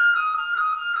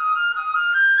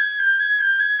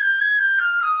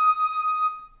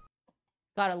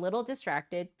 Got a little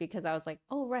distracted because I was like,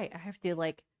 oh, right, I have to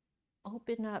like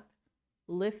open up,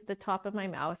 lift the top of my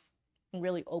mouth and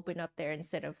really open up there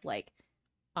instead of like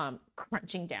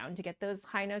crunching down to get those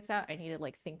high notes out. I need to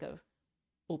like think of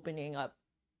opening up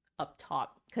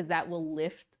top because that'll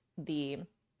lift the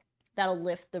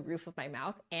roof of my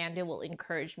mouth and it will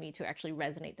encourage me to actually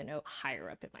resonate the note higher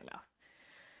up in my mouth.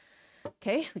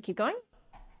 Okay, we keep going.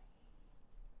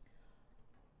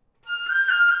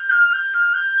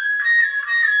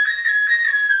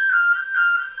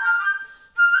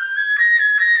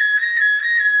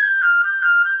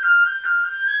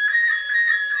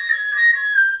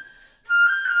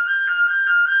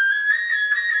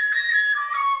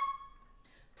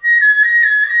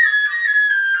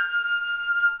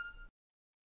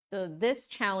 So this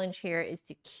challenge here is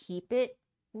to keep it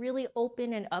really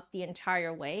open and up the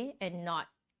entire way and not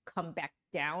come back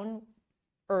down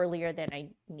earlier than I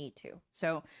need to.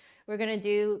 So we're going to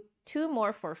do 2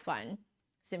 more for fun,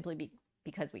 simply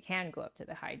because we can go up to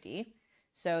the high D.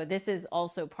 So this is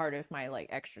also part of my like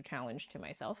extra challenge to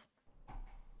myself.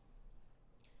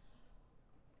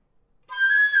 I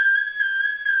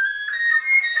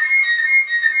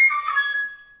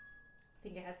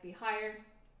think it has to be higher.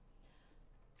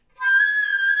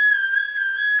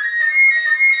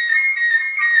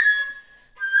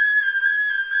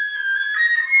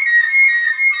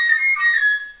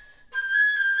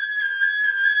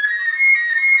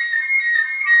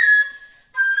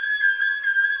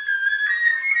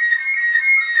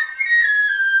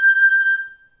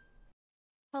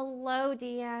 Hello,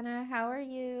 Deanna. How are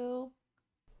you?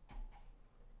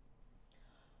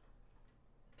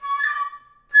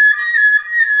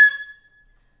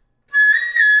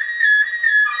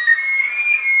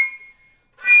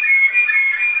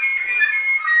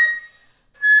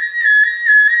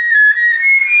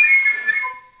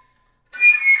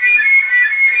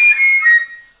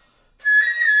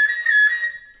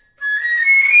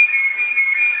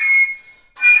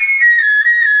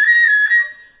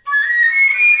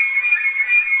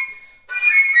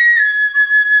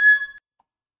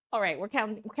 All right, we're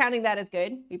counting that as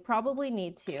good. We probably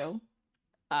need to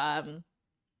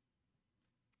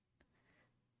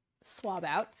swab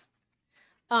out.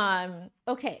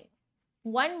 Okay,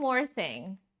 one more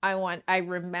thing I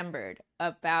remembered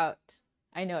about,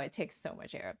 I know it takes so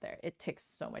much air up there. It takes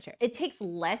so much air. It takes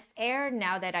less air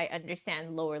now that I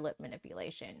understand lower lip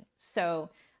manipulation. So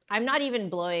I'm not even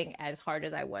blowing as hard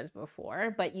as I was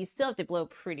before, but you still have to blow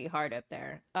pretty hard up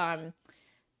there.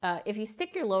 If you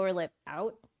stick your lower lip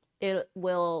out, it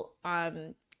will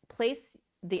place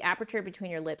the aperture between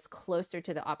your lips closer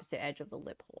to the opposite edge of the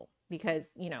lip hole,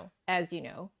 because, you know, as you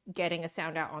know, getting a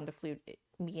sound out on the flute, it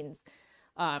means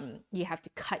you have to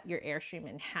cut your airstream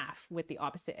in half with the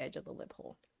opposite edge of the lip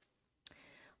hole.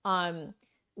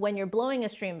 When you're blowing a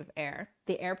stream of air,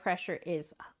 the air pressure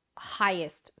is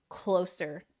highest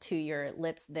closer to your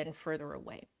lips than further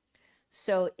away.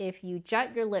 So if you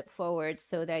jut your lip forward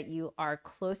so that you are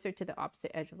closer to the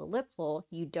opposite edge of the lip hole,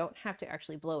 you don't have to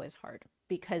actually blow as hard,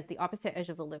 because the opposite edge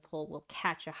of the lip hole will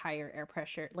catch a higher air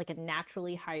pressure, like a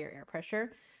naturally higher air pressure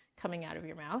coming out of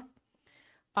your mouth.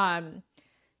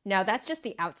 Now that's just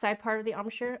the outside part of the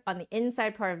embouchure. On the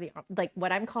inside part of the, like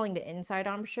what I'm calling the inside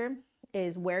embouchure,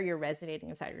 is where you're resonating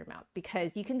inside of your mouth,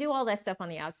 because you can do all that stuff on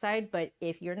the outside, but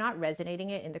if you're not resonating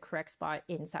it in the correct spot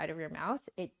inside of your mouth,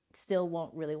 it still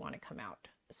won't really want to come out.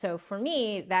 So for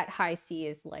me, that high C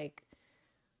is like,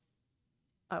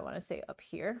 I want to say up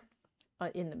here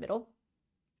in the middle,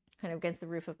 kind of against the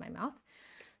roof of my mouth.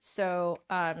 So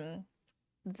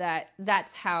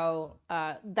that's how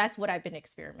that's what I've been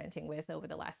experimenting with over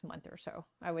the last month or so,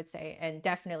 I would say. And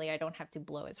definitely I don't have to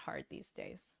blow as hard these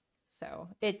days. So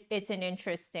it's an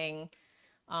interesting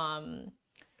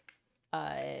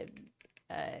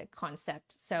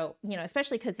concept. So, you know,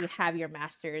 especially because you have your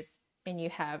masters and you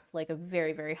have like a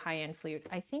very, very high-end flute,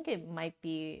 I think it might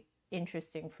be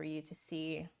interesting for you to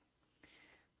see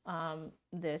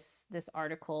this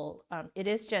article. It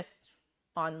is just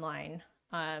online,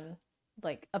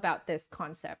 like about this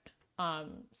concept.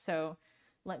 So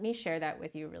let me share that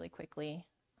with you really quickly.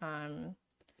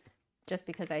 Just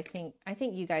because I think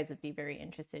you guys would be very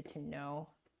interested to know.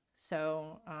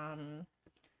 So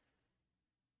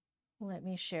let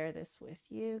me share this with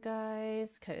you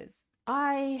guys, because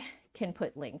I can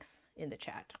put links in the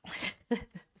chat.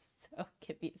 So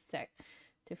give me a sec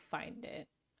to find it.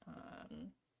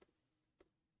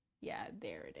 Yeah,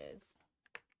 there it is.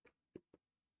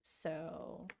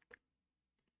 So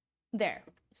there.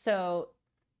 So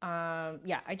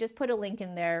yeah, I just put a link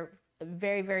in there.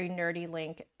 Very, very nerdy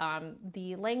link.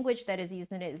 The language that is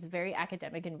used in it is very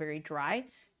academic and very dry,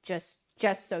 just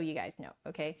so you guys know,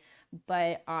 okay?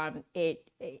 But it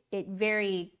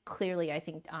very clearly, I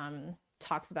think,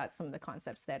 talks about some of the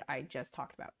concepts that I just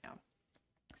talked about now.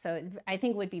 So I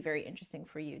think it would be very interesting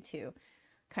for you to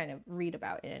kind of read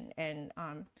about it and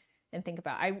think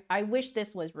about. I wish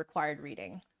this was required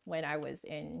reading when I was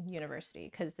in university,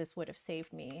 because this would have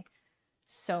saved me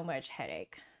so much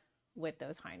headache with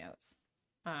those high notes.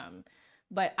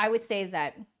 But I would say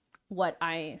that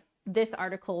this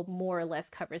article more or less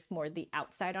covers more the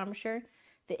outside embouchure.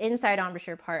 The inside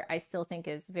embouchure part, I still think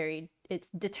is it's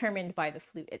determined by the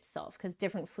flute itself, because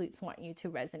different flutes want you to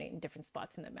resonate in different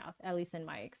spots in the mouth, at least in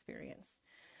my experience.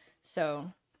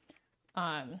 So,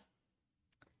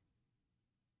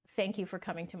 thank you for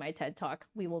coming to my TED Talk.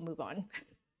 We will move on.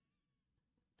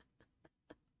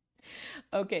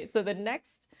 Okay, so the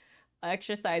next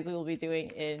exercise we will be doing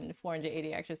in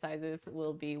 480 exercises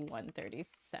will be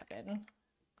 137.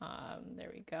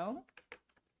 There we go.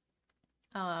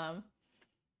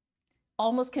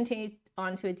 Almost continued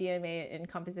on to a DMA in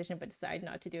composition, but decided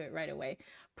not to do it right away.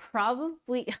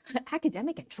 Probably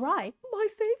academic and dry, my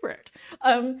favorite.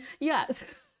 Yes.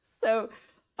 So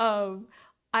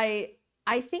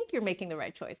I think you're making the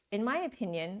right choice. In my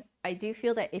opinion, I do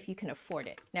feel that if you can afford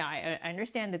it. Now, I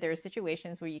understand that there are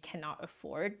situations where you cannot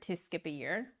afford to skip a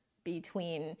year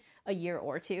between a year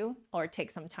or two, or take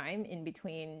some time in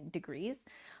between degrees.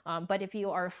 But if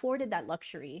you are afforded that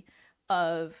luxury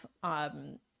of,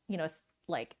 you know,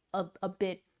 like a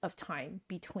bit of time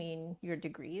between your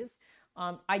degrees,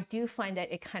 I do find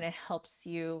that it kind of helps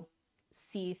you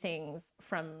see things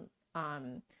from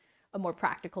a more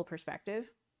practical perspective.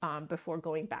 Before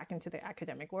going back into the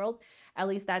academic world. At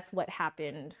least that's what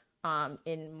happened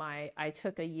I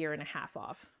took a year and a half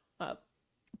off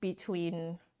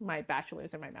between my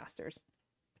bachelor's and my master's.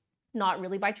 Not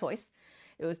really by choice.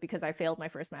 It was because I failed my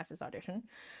first master's audition.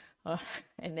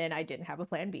 And then I didn't have a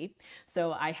plan B.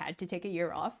 So I had to take a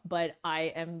year off, but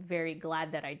I am very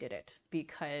glad that I did it,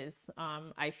 because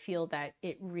I feel that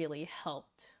it really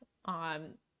helped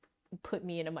put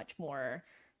me in a much more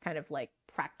kind of like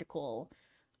practical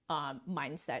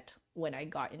mindset when I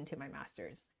got into my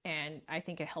master's. And I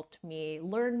think it helped me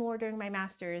learn more during my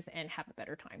master's and have a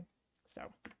better time. So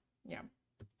yeah.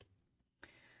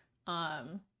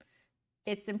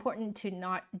 It's important to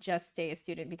not just stay a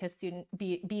student because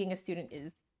being a student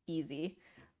is easy.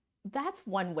 That's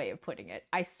one way of putting it.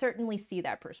 I certainly see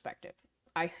that perspective.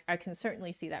 I can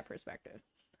certainly see that perspective.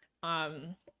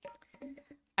 I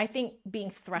think being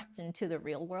thrust into the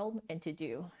real world and to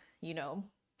do, you know,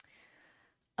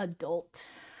 adult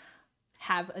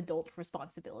have adult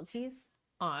responsibilities,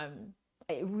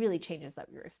 it really changes up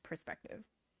your perspective.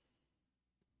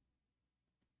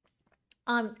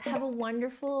 Have a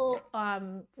wonderful,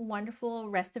 wonderful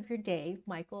rest of your day,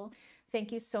 Michael.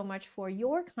 Thank you so much for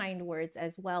your kind words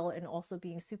as well, and also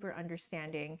being super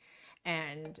understanding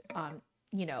and,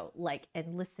 you know, like,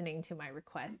 and listening to my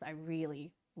requests. I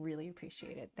really, really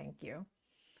appreciate it. Thank you.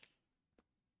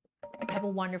 Have a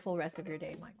wonderful rest of your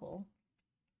day, Michael.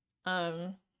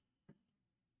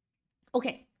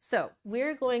 Okay, so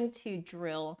we're going to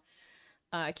drill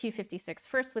Q56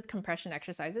 first with compression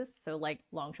exercises. So like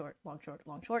long, short, long, short,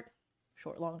 long, short,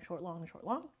 short, long, short, long, short,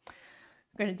 long.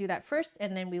 We're going to do that first,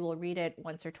 and then we will read it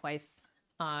once or twice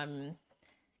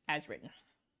as written.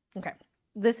 Okay,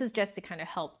 this is just to kind of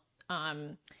help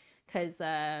because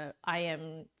I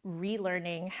am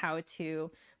relearning how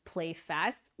to play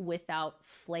fast without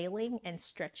flailing and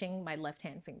stretching my left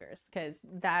hand fingers, because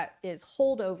that is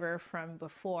holdover from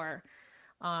before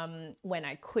when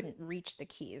I couldn't reach the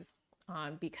keys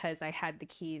because I had the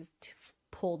keys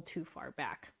pulled too far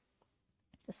back.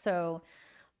 So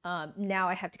now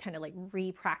I have to kind of like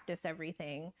re-practice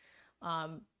everything,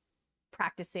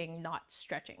 practicing not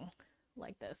stretching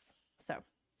like this. So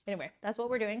anyway, that's what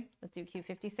we're doing. Let's do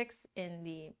Q56 in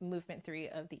the movement 3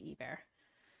 of the Ibert.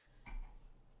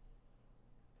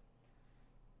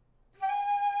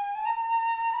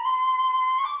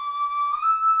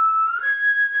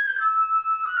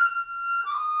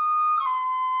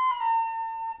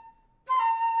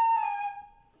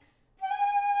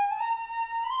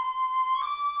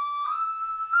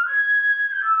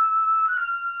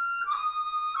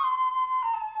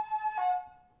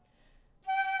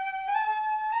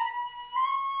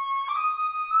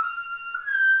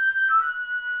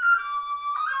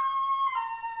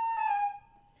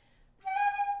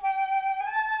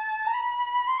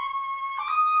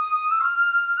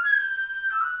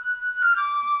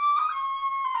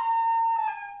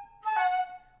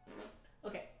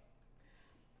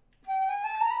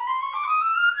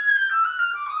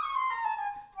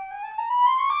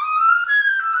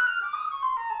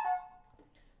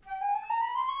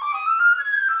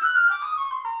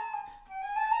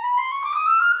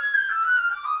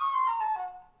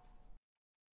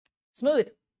 Smooth.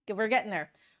 We're getting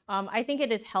there. I think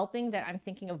it is helping that I'm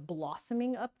thinking of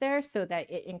blossoming up there so that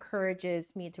it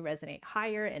encourages me to resonate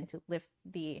higher and to lift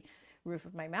the roof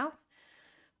of my mouth.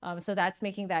 So that's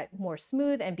making that more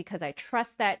smooth. And because I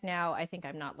trust that now, I think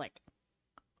I'm not like,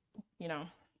 you know,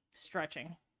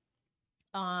 stretching.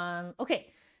 Okay,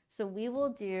 so we will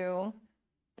do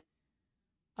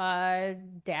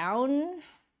down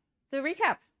the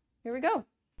recap. Here we go.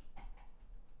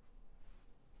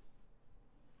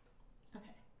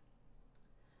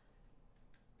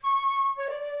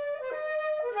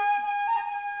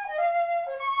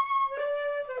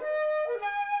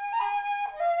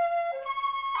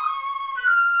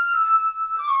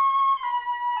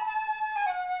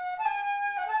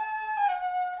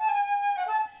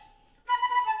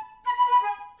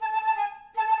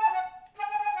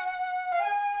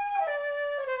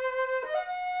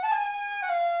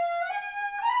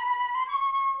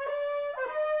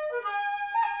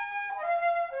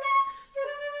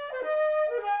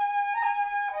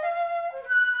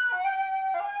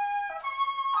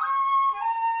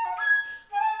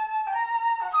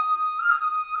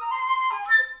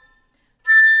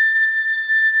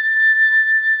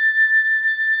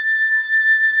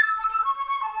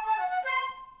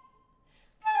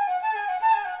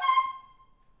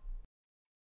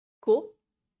 Cool.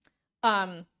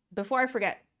 Before I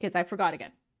forget, because I forgot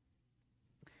again.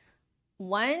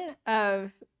 One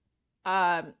of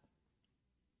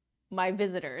my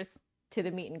visitors to the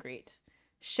meet and greet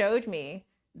showed me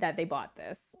that they bought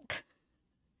this.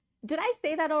 Did I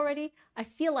say that already? I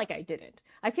feel like I didn't.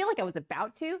 I feel like I was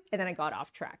about to, and then I got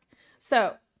off track.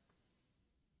 So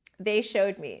they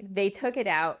showed me, they took it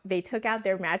out, they took out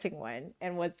their matching one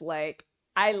and was like,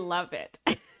 I love it.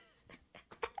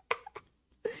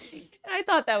 I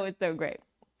thought that was so great.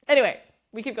 Anyway,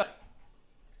 we keep going.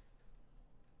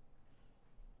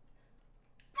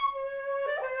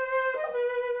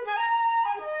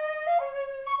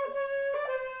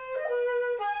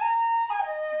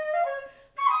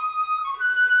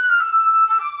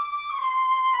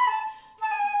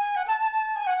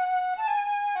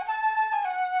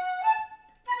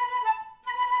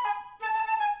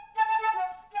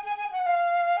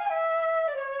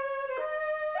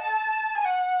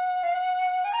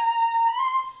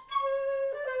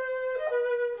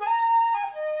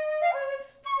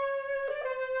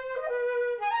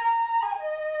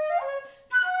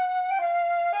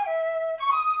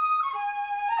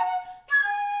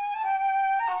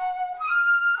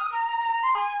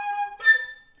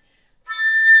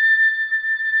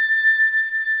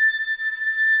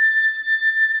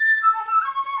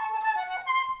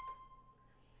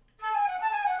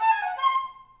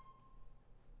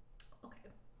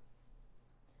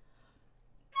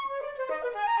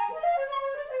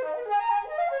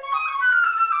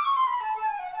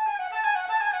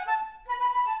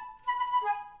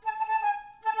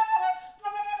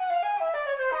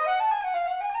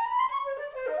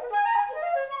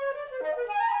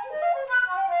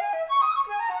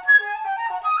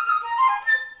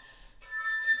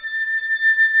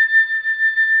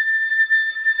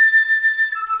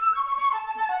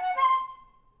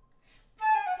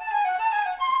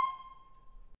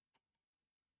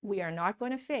 We are not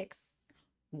going to fix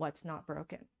what's not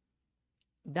broken.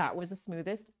 That was the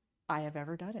smoothest I have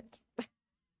ever done it.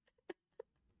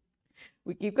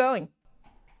 We keep going.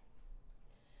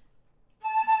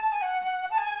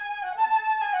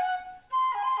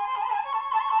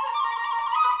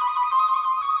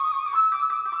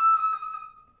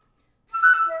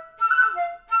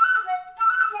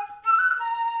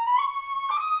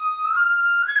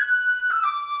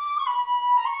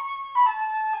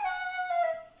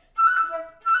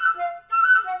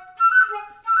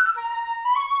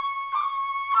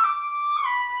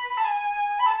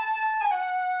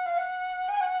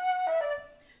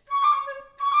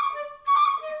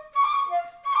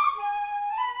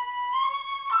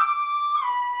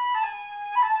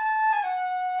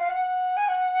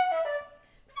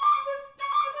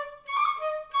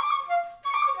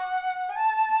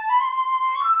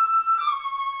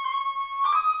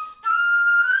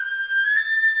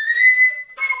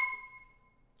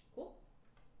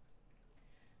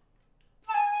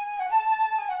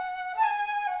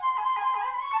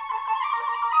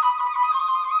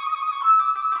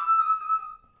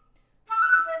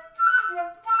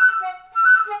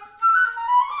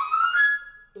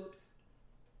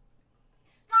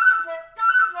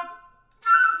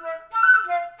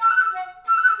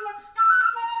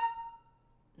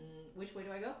 Which way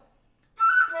do I go?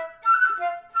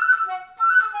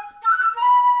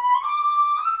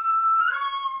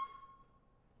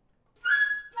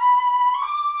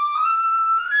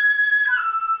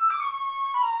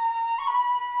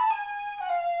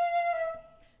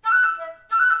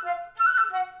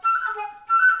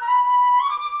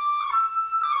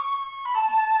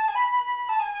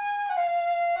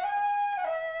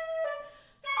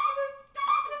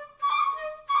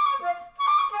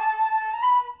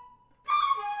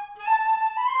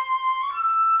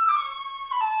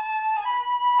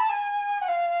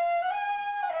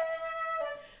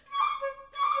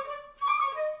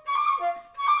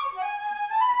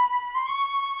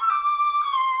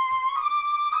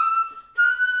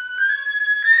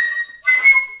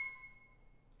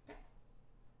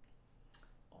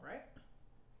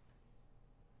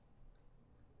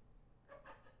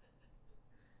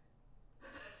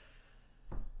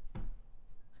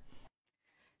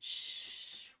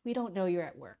 We don't know you're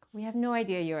at work. We have no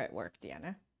idea you're at work,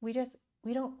 Deanna. We don't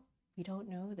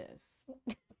know this.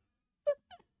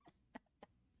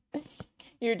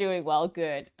 You're doing well.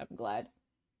 Good. I'm glad.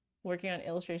 Working on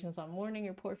illustrations on morning,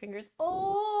 your poor fingers.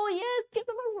 Oh, yes, give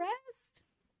them a rest.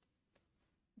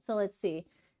 So let's see.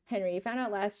 Henry, you found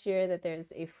out last year that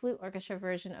there's a flute orchestra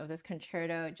version of this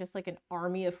concerto, just like an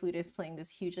army of flutists playing this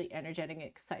hugely energetic and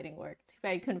exciting work. Too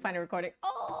bad you couldn't find a recording.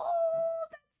 Oh,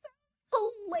 that's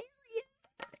hilarious.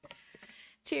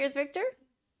 Cheers, Victor.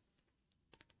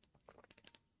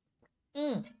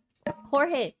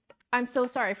 Jorge, I'm so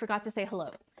sorry. I forgot to say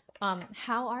hello.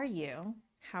 How are you?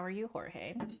 How are you,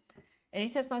 Jorge? Any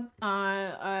tips on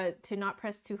to not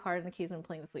press too hard on the keys when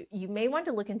playing the flute? You may want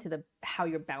to look into how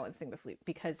you're balancing the flute,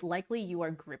 because likely you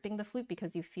are gripping the flute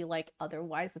because you feel like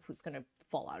otherwise the flute's going to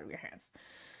fall out of your hands.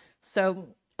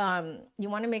 So you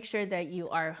want to make sure that you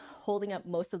are holding up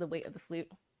most of the weight of the flute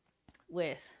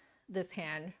with this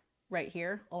hand right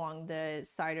here along the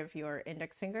side of your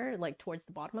index finger, like towards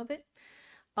the bottom of it.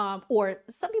 Or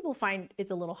some people find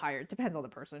it's a little higher. It depends on the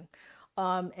person.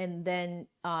 And then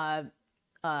on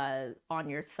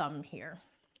your thumb here.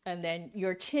 And then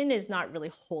your chin is not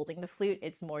really holding the flute.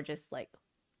 It's more just like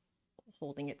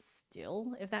holding it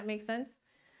still, if that makes sense.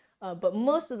 But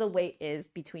most of the weight is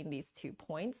between these 2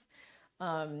 points.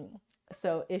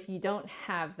 So if you don't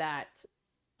have that,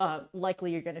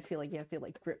 likely you're going to feel like you have to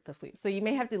like grip the flute. So you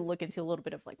may have to look into a little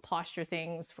bit of like posture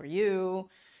things for you,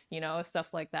 you know,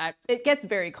 stuff like that. It gets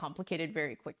very complicated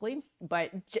very quickly, but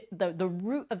the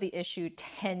root of the issue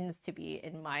tends to be,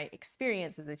 in my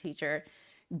experience as a teacher,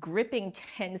 gripping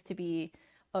tends to be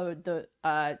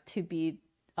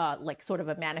like sort of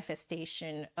a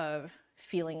manifestation of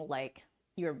feeling like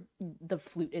the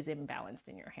flute is imbalanced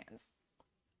in your hands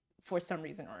for some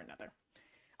reason or another.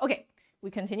 Okay,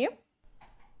 we continue.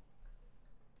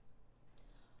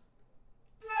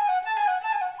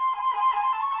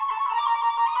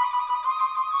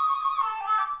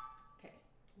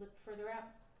 Further out.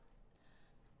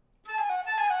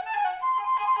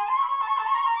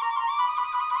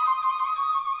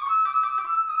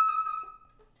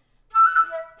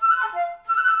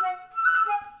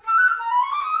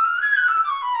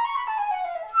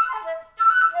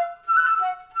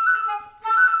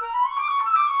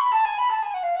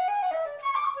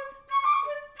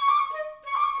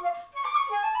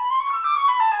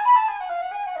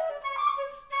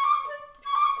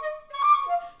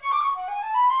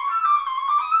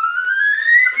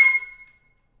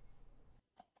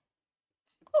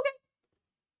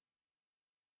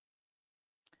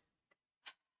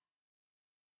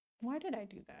 did I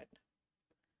do that?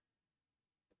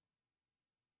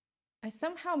 I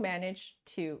somehow managed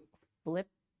to flip,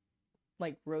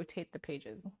 like rotate the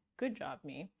pages. Good job,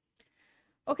 me.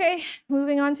 Okay,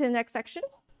 moving on to the next section.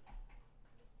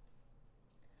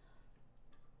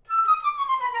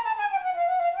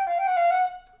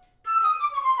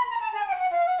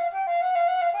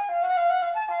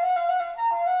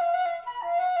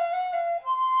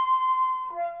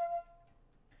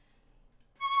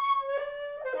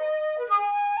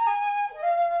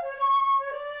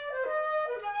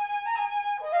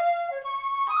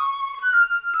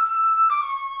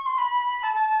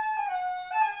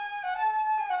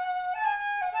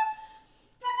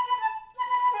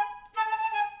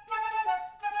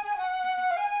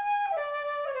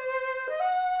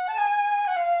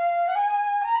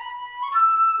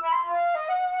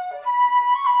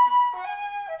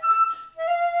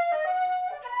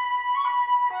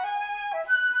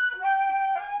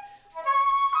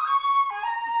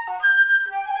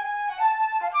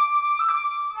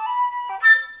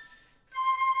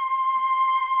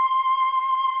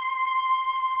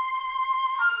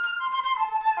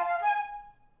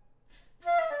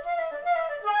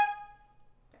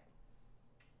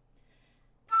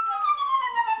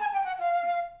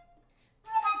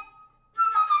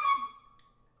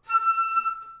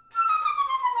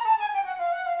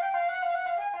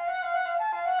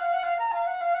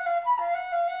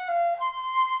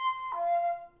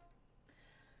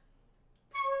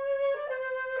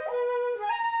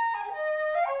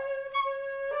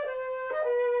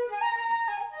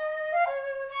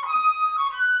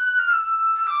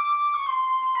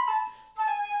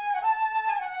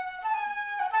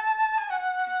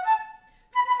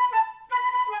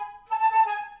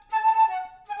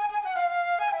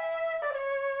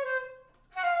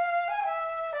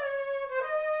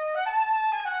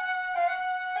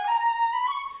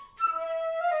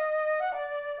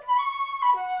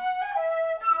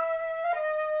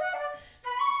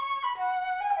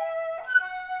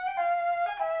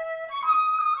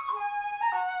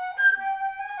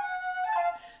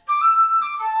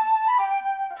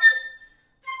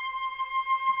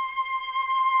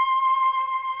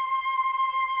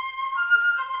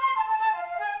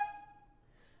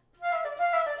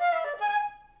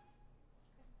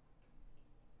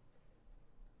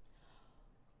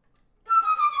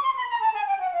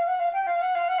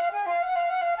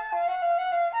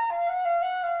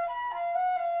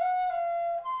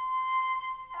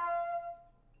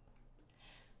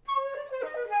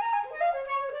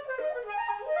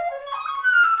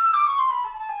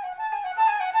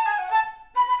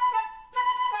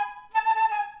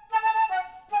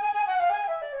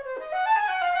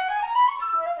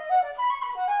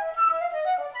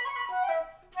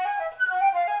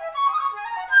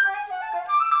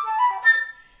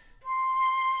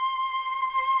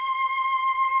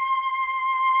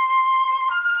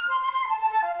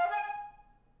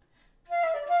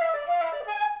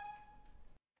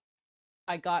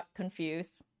 I got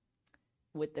confused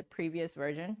with the previous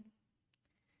version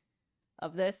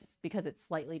of this because it's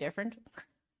slightly different.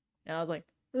 And I was like,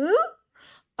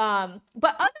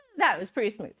 but other than that, it was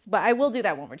pretty smooth. But I will do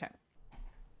that one more time.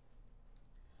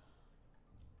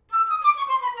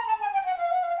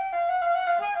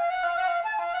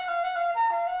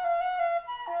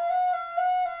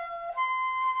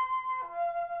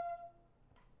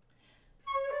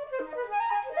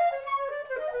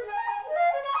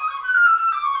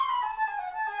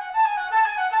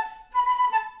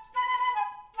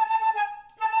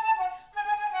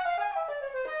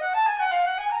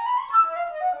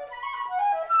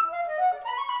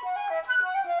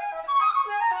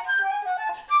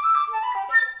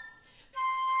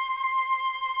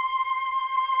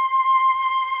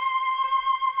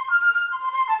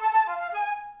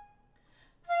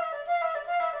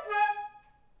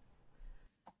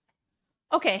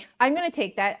 Okay, I'm gonna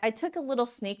take that. I took a little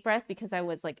snake breath because I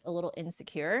was like a little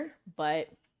insecure, but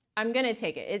I'm gonna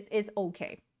take it. It's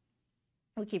okay.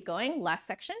 We keep going. Last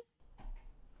section.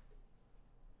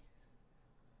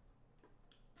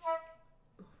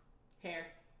 Hair.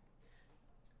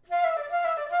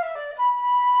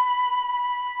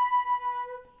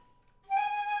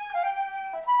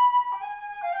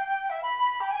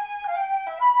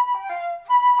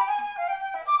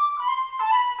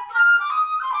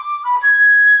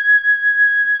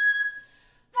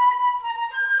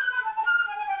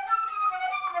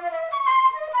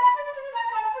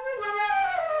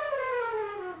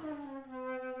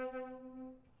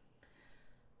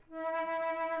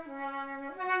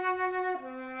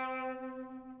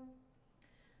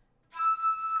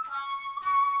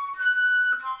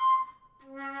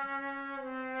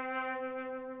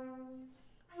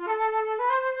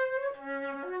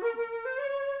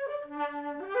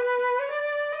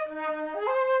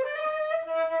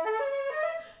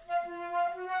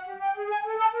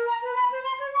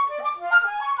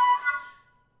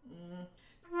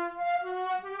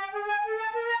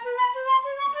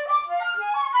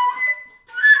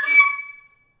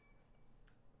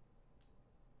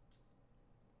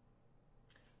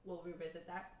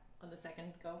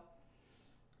 and go.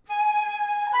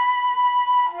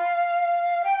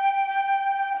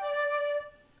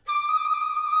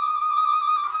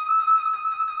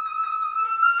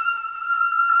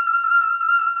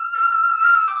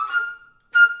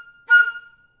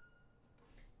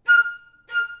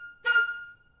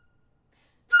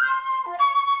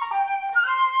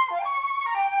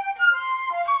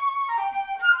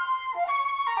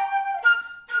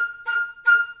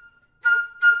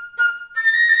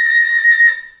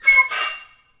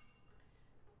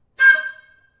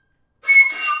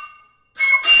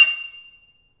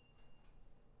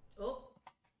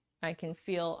 I can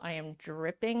feel I am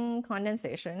dripping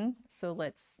condensation. So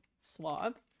let's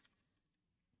swab.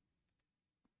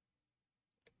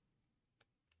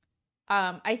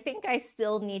 I think I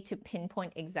still need to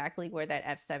pinpoint exactly where that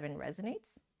F7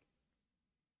 resonates.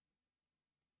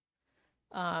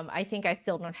 I think I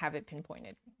still don't have it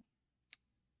pinpointed.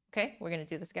 Okay, we're going to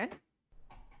do this again.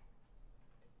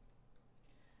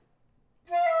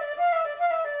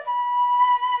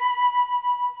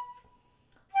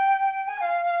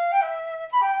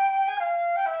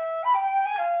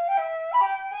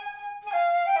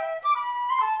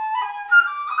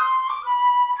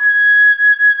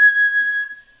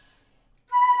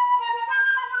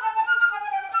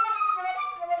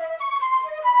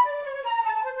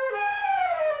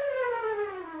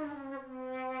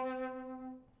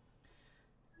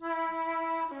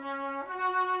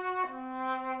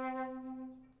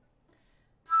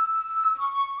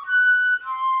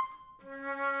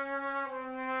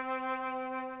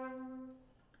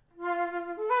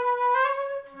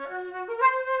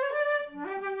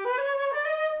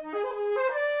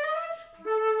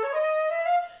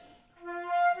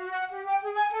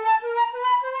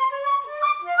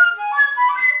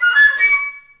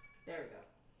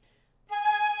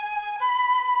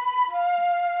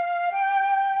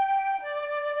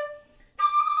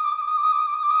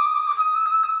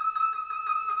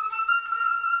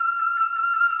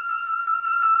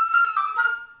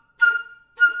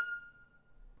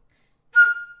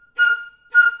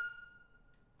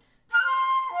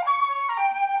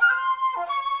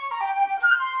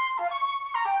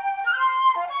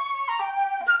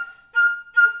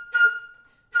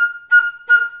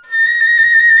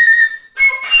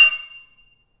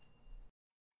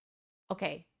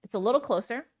 Okay, it's a little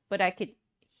closer, but I could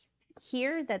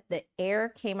hear that the air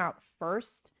came out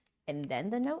first and then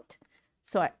the note.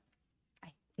 So I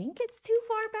think it's too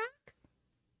far back.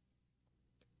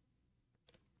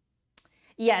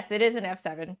 Yes, it is an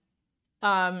F7.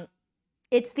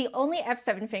 It's the only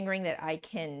F7 fingering that I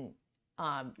can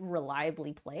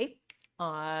reliably play.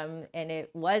 And it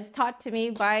was taught to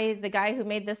me by the guy who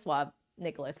made this swab,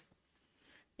 Nicholas.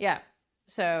 Yeah,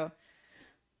 so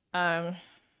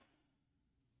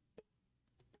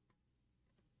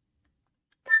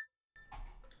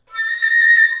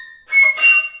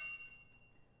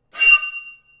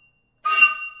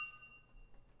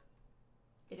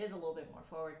it is a little bit more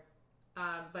forward,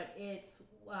 but it's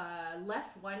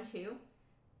left 1 2,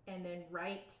 and then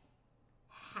right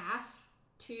half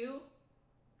 2,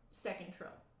 second trill.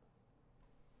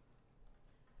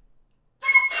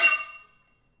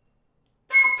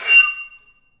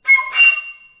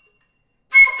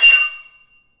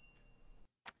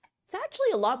 It's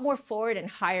actually a lot more forward and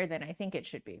higher than I think it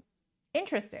should be.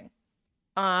 Interesting.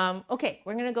 Okay,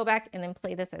 we're gonna go back and then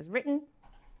play this as written.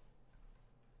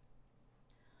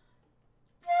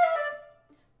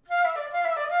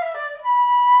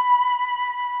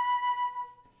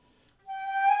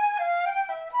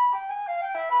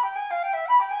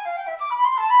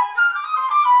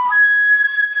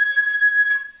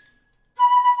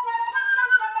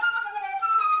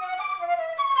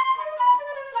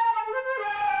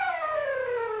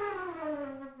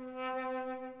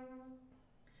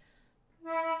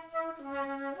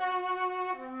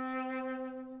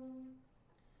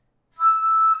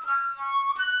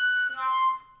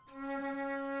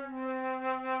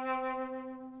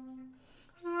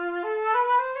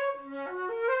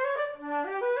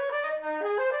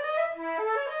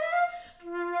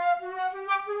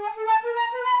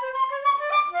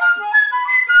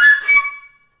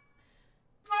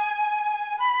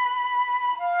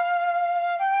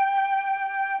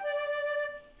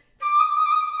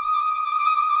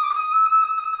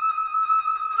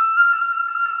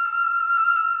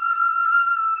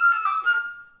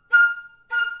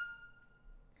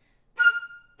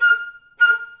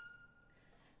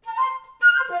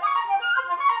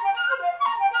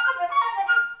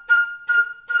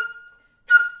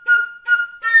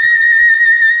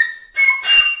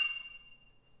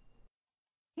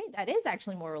 That is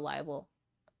actually more reliable.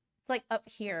 It's like up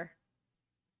here.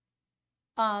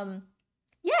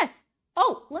 Yes.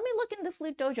 Oh, let me look in the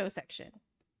Flute Dojo section.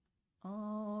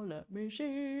 Oh, let me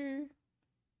see.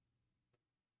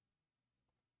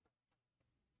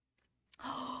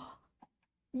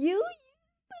 You use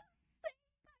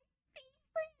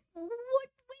the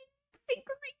woodwind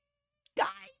fingering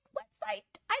guide website.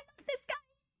 I love this guy.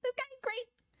 This guy is great.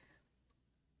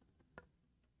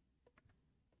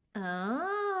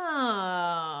 Oh.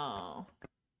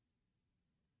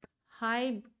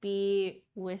 High B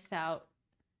without.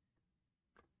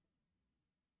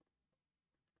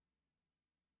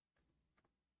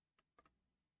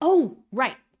 Oh,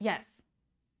 right. Yes.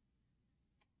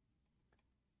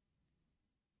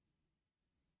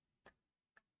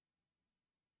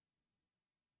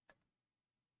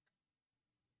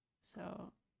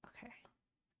 So, okay.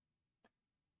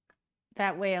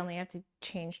 That way I only have to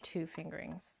change 2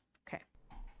 fingerings. Okay.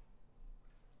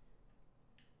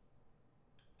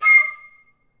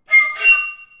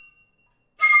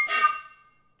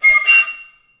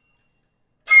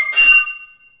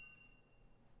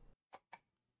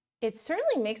 It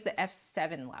certainly makes the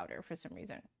F7 louder for some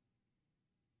reason.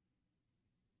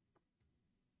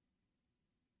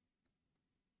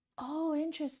 Oh,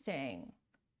 interesting.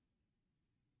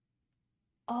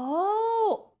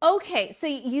 Oh, okay. So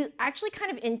you actually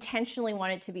kind of intentionally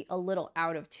want it to be a little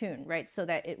out of tune, right? So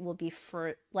that it will be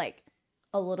for like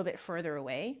a little bit further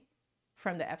away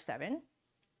from the F7.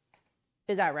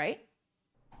 Is that right?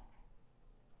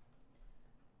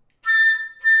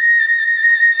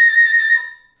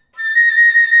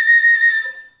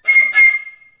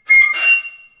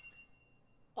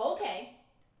 Okay.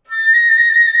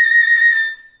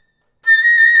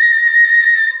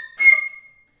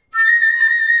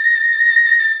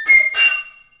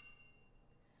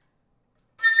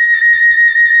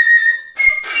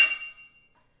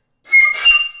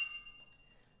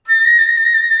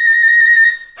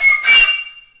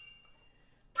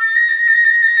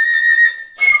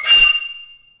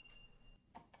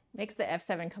 Makes the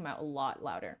F7 come out a lot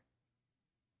louder.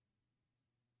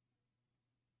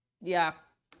 Yeah.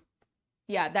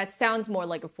 Yeah, that sounds more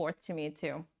like a 4th to me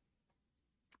too.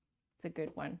 It's a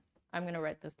good one. I'm going to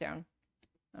write this down.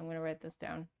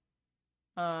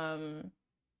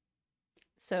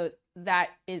 So that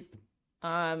is,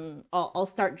 I'll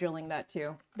start drilling that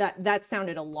too. That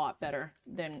sounded a lot better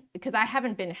than, because I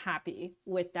haven't been happy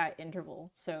with that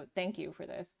interval. So thank you for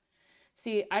this.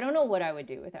 See, I don't know what I would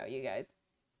do without you guys,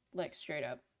 like straight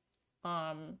up.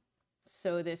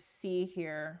 So this C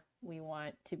here, we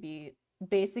want to be,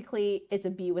 basically it's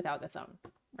a B without the thumb,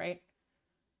 right?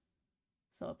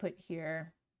 So I'll put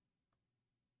here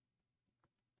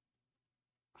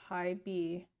high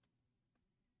B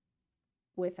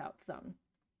without thumb.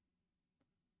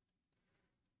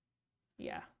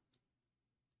 Yeah.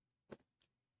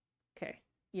 Okay.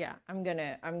 Yeah, I'm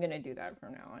gonna do that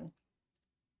from now on.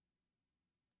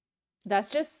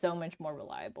 That's just so much more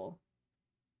reliable.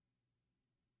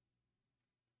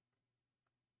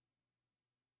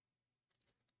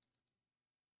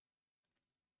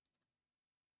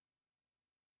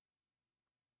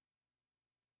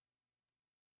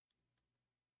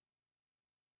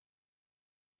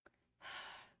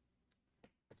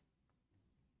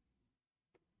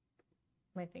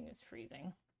 My thing is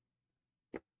freezing.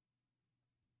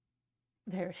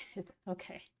 There it is.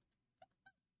 Okay.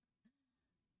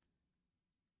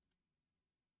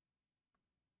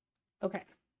 Okay.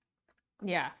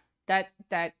 Yeah, that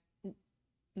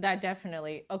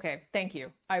definitely. Okay, thank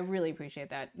you. I really appreciate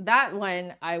that. That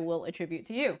one I will attribute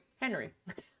to you, Henry.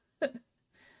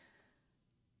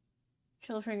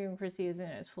 Chill fingering proceeds in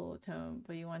its full tone,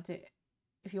 but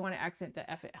if you want to accent the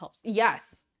F, it helps.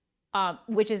 Yes.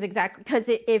 Which is exactly, because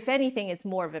if anything, it's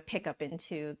more of a pickup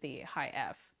into the high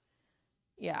F.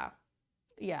 Yeah.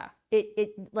 Yeah.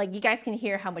 It like, you guys can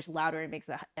hear how much louder it makes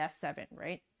the F7,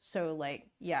 right? So like,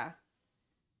 yeah.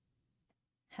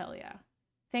 Hell yeah.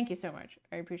 Thank you so much.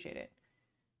 I appreciate it.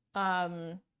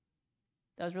 That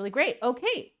was really great.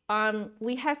 Okay.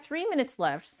 We have 3 minutes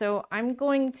left, so I'm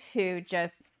going to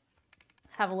just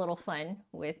have a little fun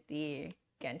with the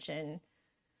Genshin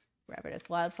Rabbit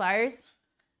Wildfires.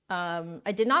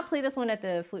 I did not play this one at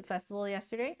the Flute Festival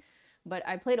yesterday, but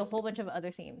I played a whole bunch of other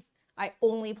themes. I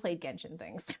only played Genshin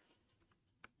things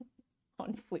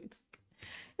on flutes,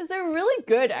 because they're really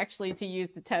good actually to use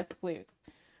the test flutes.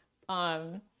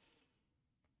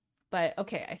 But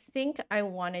okay, I think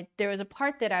there was a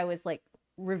part that I was like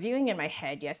reviewing in my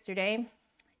head yesterday,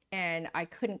 and I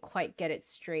couldn't quite get it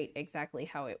straight exactly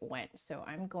how it went. So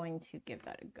I'm going to give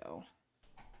that a go.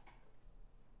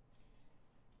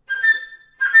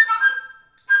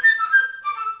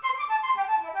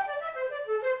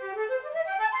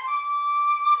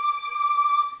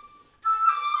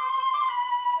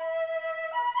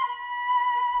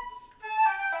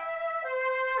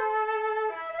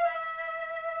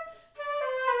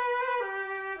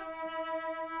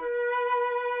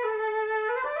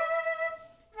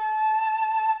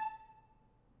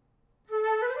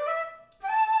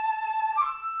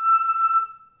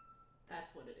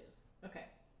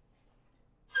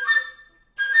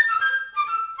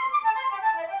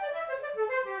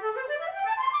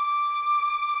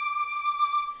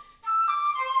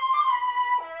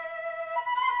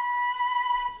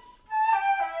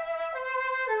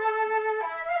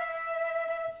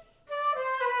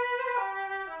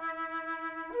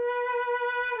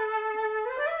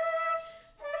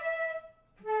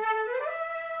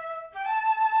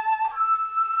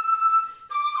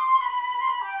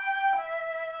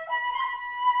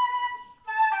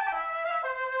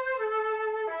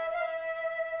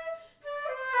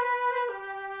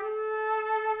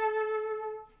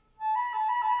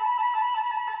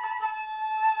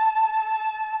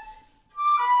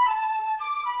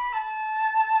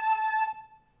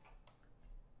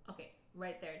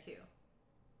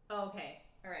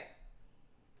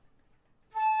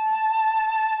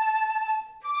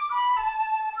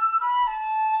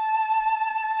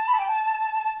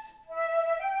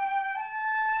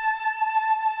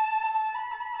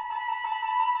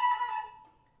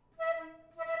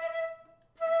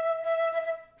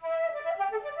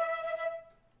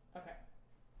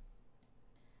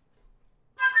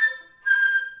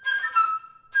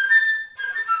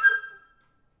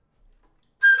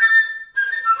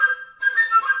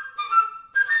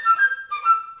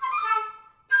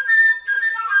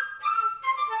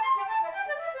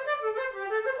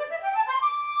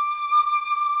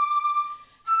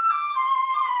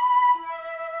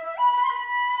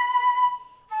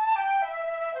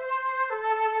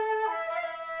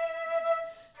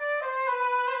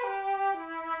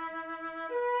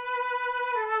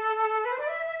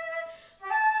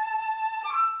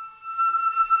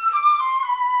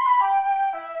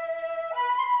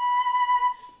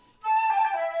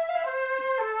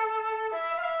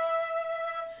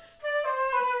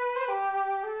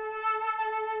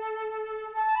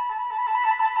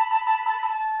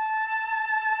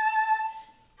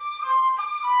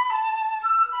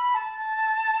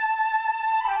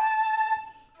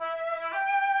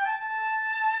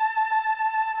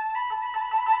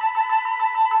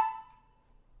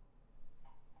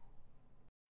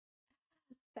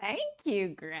 you,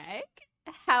 Greg.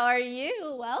 How are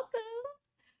you? Welcome.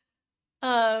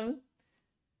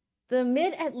 The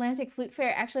Mid-Atlantic Flute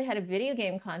Fair actually had a video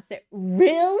game concert.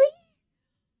 Really?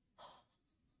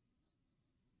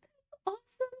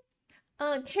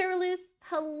 Awesome. Carolus,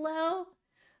 hello.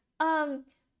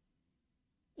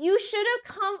 You should have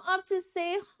come up to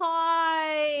say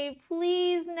hi.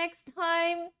 Please, next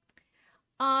time.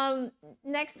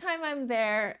 Next time I'm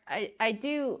there, I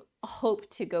do hope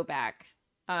to go back,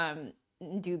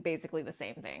 do basically the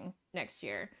same thing next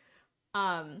year.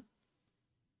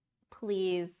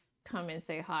 Please come and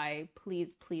say hi.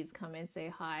 Please come and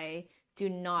say hi. Do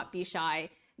not be shy.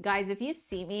 Guys, if you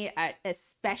see me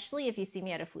especially if you see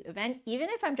me at a flute event, even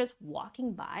if I'm just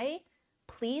walking by,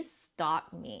 please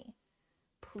stop me.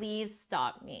 Please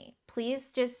stop me.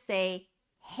 Please just say,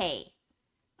 hey,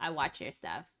 I watch your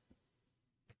stuff.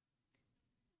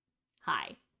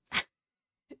 Hi.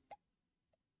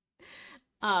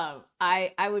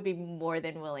 I would be more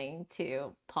than willing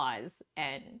to pause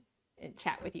and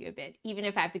chat with you a bit. Even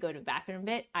if I have to go to the bathroom a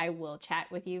bit, I will chat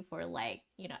with you for like,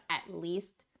 at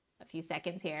least a few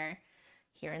seconds here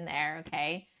and there,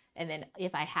 okay? And then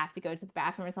if I have to go to the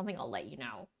bathroom or something, I'll let you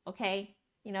know, okay?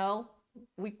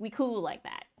 We cool like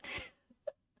that.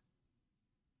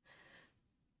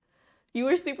 You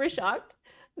were super shocked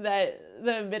that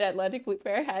the Mid-Atlantic Flute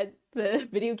Fair had the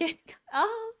video game.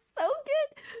 Oh, so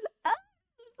good. Oh,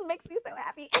 it makes me so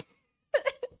happy.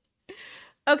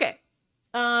 Okay.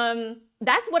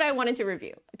 That's what I wanted to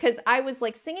review, because I was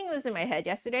like singing this in my head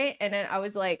yesterday, and then I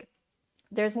was like,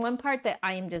 there's one part that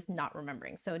I am just not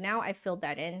remembering. So now I filled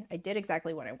that in. I did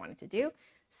exactly what I wanted to do.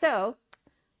 So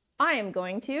I am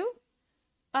going to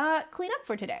clean up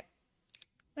for today.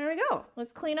 There we go.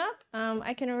 Let's clean up.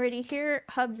 I can already hear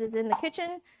Hubs is in the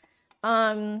kitchen,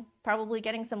 probably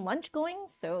getting some lunch going.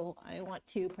 So I want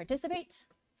to participate.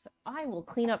 So I will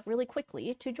clean up really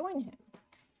quickly to join him.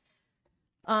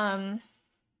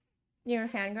 You're a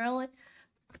fangirl.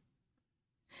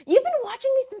 You've been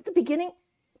watching me since the beginning.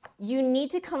 You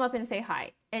need to come up and say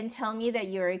hi and tell me that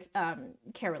you're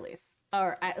Carolus,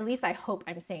 or at least I hope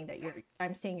I'm saying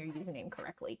I'm saying your username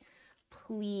correctly.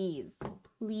 Please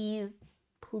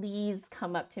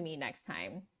come up to me next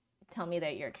time. Tell me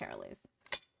that you're Carolus.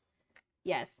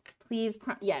 Yes, please.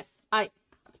 Yes, I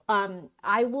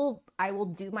will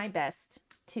do my best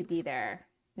to be there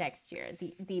next year.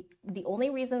 The only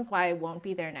reasons why I won't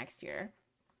be there next year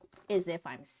is if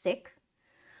I'm sick,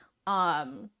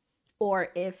 or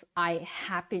if I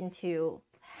happen to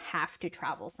have to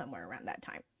travel somewhere around that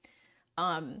time.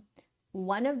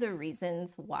 One of the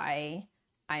reasons why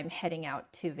I'm heading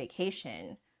out to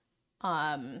vacation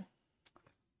on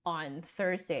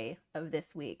Thursday of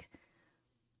this week,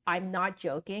 I'm not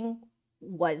joking,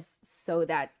 was so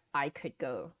that I could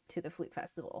go to the flute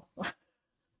festival.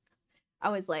 I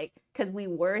was like, because we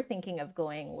were thinking of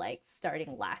going like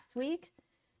starting last week,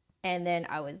 and then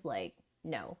I was like,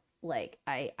 no, like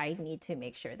I need to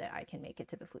make sure that I can make it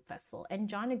to the flute festival, and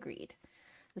John agreed.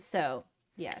 So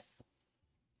yes,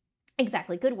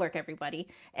 exactly. Good work, everybody,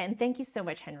 and thank you so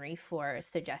much, Henry, for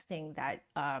suggesting that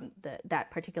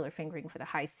that particular fingering for the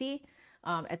high C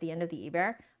at the end of the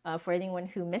Ibert. For anyone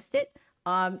who missed it,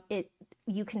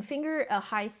 you can finger a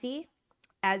high C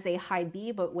as a high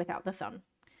B, but without the thumb.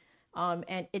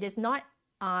 And it is not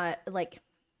like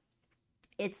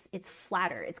it's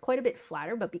flatter. It's quite a bit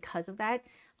flatter, but because of that,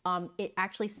 it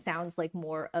actually sounds like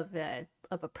more of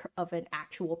an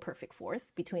actual perfect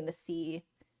fourth between the C7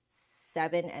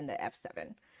 and the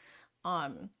F7.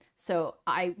 So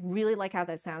I really like how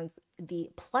that sounds. The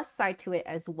plus side to it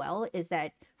as well is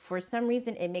that for some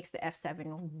reason it makes the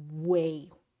F7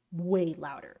 way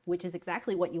louder, which is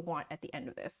exactly what you want at the end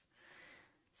of this.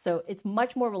 So it's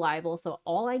much more reliable. So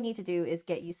all I need to do is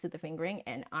get used to the fingering,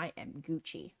 and I am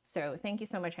Gucci. So thank you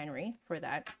so much, Henry, for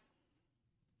that.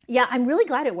 Yeah, I'm really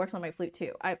glad it works on my flute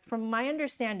too. From my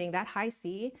understanding, that high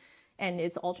C and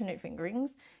its alternate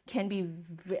fingerings can be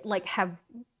like have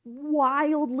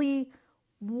wildly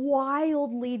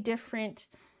different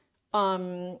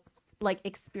like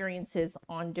experiences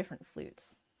on different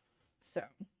flutes. So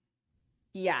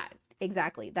yeah,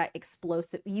 exactly. That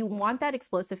explosive, you want that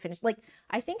explosive finish. Like,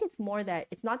 I think it's more that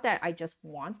it's not that I just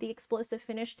want the explosive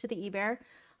finish to the Ibert.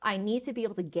 I need to be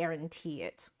able to guarantee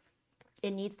it.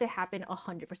 It needs to happen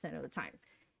 100% of the time.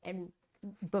 And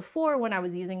before, when I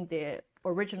was using the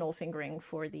original fingering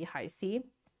for the high C,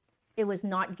 it was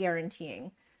not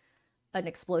guaranteeing an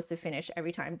explosive finish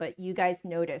every time. But you guys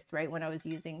noticed, right, when I was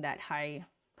using that high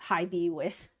B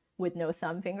with no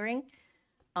thumb fingering,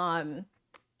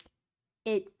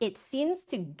 it seems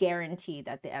to guarantee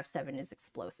that the F7 is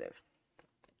explosive.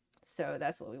 So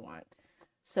that's what we want.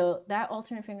 So that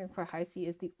alternate fingering for high C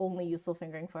is the only useful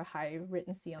fingering for high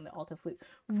written C on the alto flute.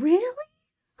 Really?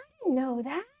 I didn't know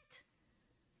that.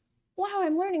 Wow,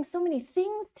 I'm learning so many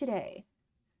things today.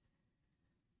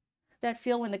 That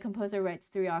feel when the composer writes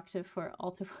 3 octave for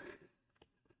alto flute.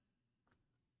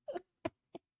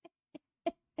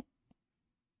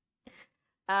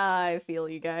 I feel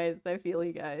you guys. I feel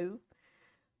you guys.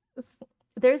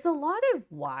 There's a lot of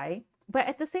why, but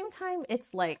at the same time,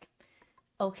 it's like,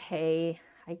 okay,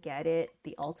 I get it.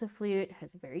 The alto flute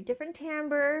has a very different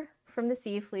timbre from the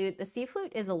C flute. The C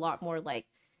flute is a lot more like,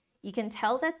 you can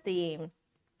tell that the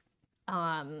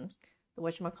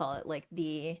whatchamacallit, like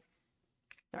the,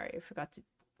 sorry, I forgot to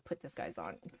put this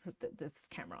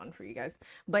camera on for you guys.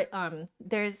 But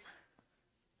there's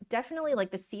definitely like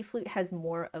the C flute has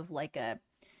more of like a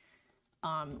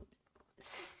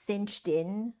cinched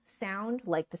in sound.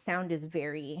 Like the sound is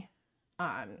very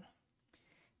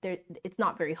it's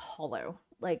not very hollow.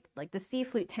 Like the C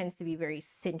flute tends to be very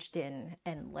cinched in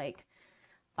and like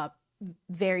a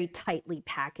very tightly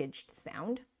packaged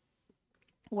sound,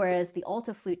 whereas the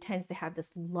alto flute tends to have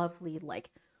this lovely like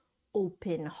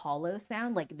open hollow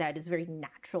sound, like that is very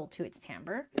natural to its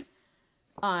timbre.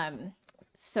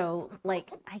 So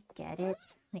like I get it,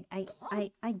 like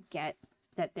I get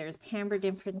that there's timbre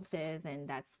differences, and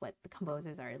that's what the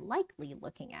composers are likely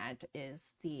looking at,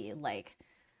 is the like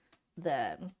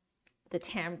the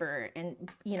timbre,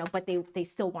 and you know, but they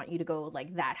still want you to go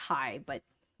like that high, but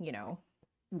you know,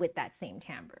 with that same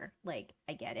timbre. Like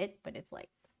I get it, but it's like,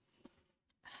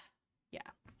 yeah,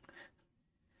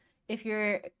 if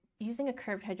you're using a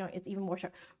curved head joint, it's even more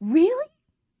sharp. Really?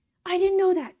 I didn't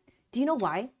know that. Do you know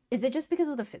why? Is it just because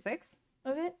of the physics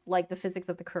of it? Like the physics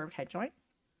of the curved head joint?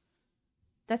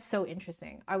 That's so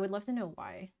interesting. I would love to know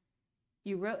why.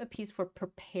 You wrote a piece for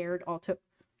prepared alto.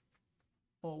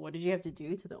 Well, what did you have to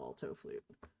do to the alto flute?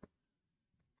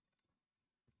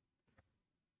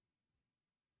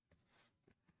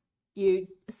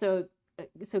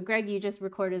 So Greg, you just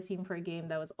recorded a theme for a game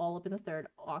that was all up in the 3rd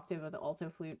octave of the alto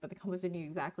flute, but the composer knew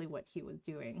exactly what he was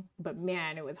doing. But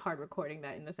man, it was hard recording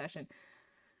that in the session.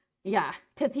 Yeah,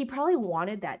 because he probably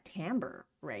wanted that timbre,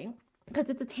 right?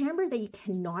 Because it's a timbre that you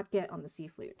cannot get on the C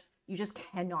flute. You just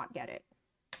cannot get it.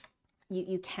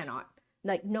 You cannot.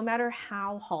 Like, no matter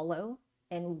how hollow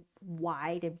and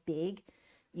wide and big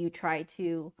you try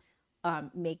to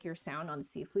make your sound on the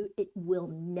C flute, it will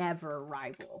never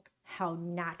rival how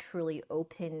naturally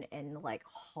open and like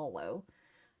hollow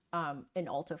an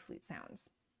alto flute sounds.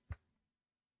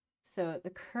 So the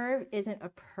curve isn't a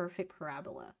perfect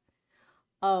parabola.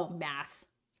 Oh, math.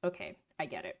 Okay, I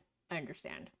get it. I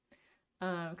understand.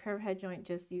 Curved head joint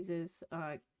just uses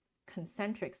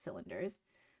concentric cylinders.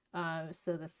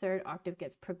 So the 3rd octave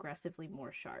gets progressively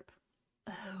more sharp.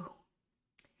 Oh,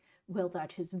 well,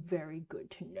 that is very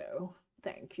good to know.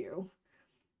 Thank you.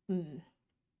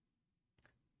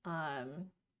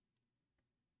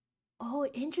 Oh,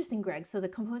 interesting, Greg. So the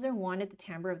composer wanted the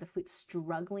timbre of the flute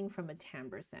struggling from a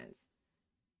timbre sense.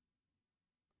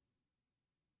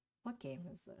 What game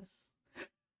is this?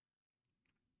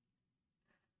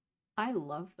 I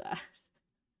love that.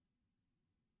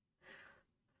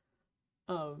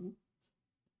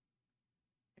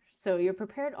 So your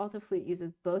prepared alto flute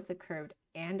uses both a curved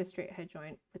and a straight head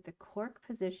joint, with the cork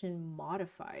position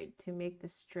modified to make the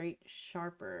straight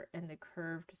sharper and the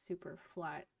curved super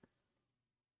flat.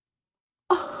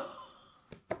 Oh,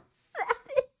 that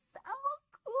is so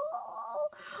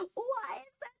cool. Why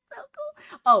is that so cool?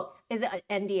 Oh, is it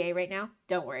an NDA right now?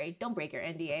 Don't worry, don't break your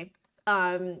NDA.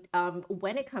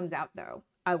 When it comes out though,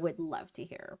 I would love to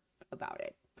hear about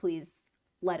it. Please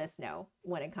let us know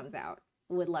when it comes out.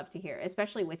 Would love to hear,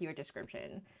 especially with your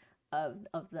description of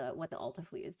what the alto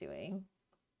flute is doing.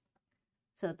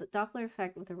 So the Doppler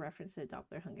effect with a reference to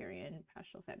Doppler Hungarian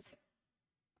pastoral fence.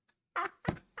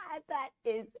 That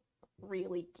is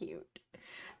really cute.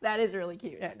 That is really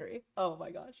cute, Henry. Oh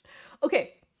my gosh.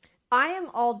 Okay, I am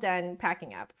all done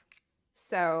packing up.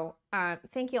 So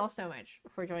thank you all so much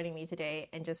for joining me today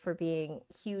and just for being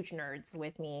huge nerds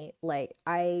with me. Like,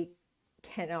 I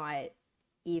cannot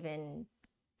even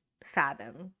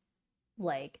fathom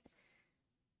like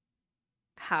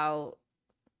how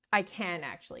I can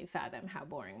actually fathom how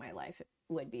boring my life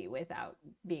would be without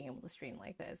being able to stream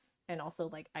like this. And also,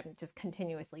 like, I'm just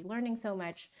continuously learning so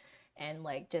much, and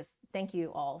like, just thank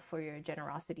you all for your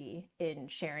generosity in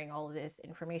sharing all of this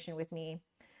information with me.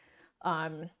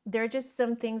 There are just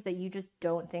some things that you just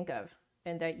don't think of,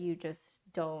 and that you just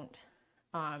don't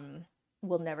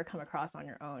will never come across on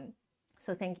your own.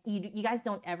 So thank you. You guys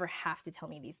don't ever have to tell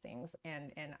me these things,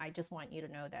 and I just want you to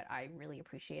know that I really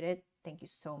appreciate it. Thank you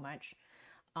so much.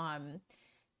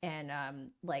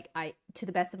 And like to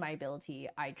the best of my ability,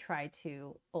 I try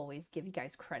to always give you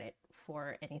guys credit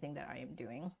for anything that I am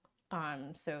doing.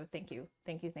 So thank you,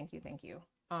 thank you, thank you, thank you.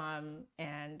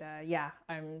 Yeah,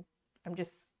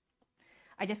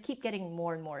 I just keep getting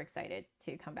more and more excited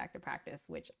to come back to practice,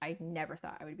 which I never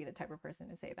thought I would be the type of person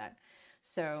to say that.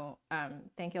 So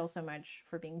thank you all so much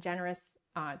for being generous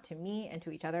to me and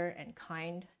to each other, and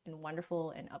kind and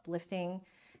wonderful and uplifting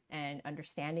and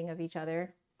understanding of each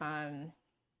other,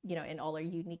 you know, in all our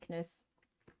uniqueness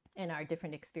and our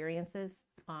different experiences.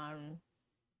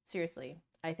 Seriously,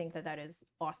 I think that that is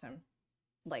awesome.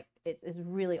 Like, it is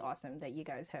really awesome that you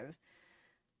guys have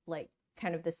like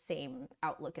kind of the same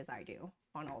outlook as I do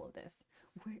on all of this.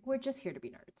 We're just here to be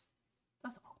nerds.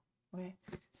 That's all. Okay.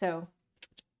 So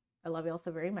I love you all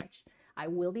so very much. I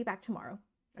will be back tomorrow.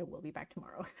 I will be back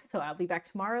tomorrow. So I'll be back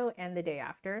tomorrow and the day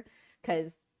after,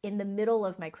 because in the middle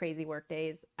of my crazy work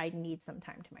days, I need some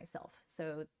time to myself.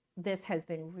 So this has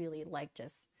been really like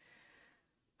just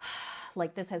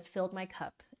like this has filled my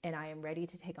cup, and I am ready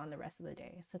to take on the rest of the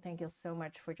day. So thank you so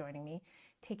much for joining me.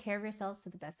 Take care of yourselves to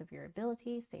the best of your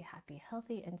ability. Stay happy,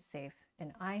 healthy, and safe.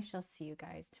 And I shall see you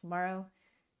guys tomorrow.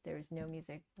 There is no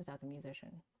music without the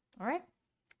musician. All right?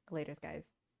 Laters, guys.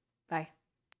 Bye.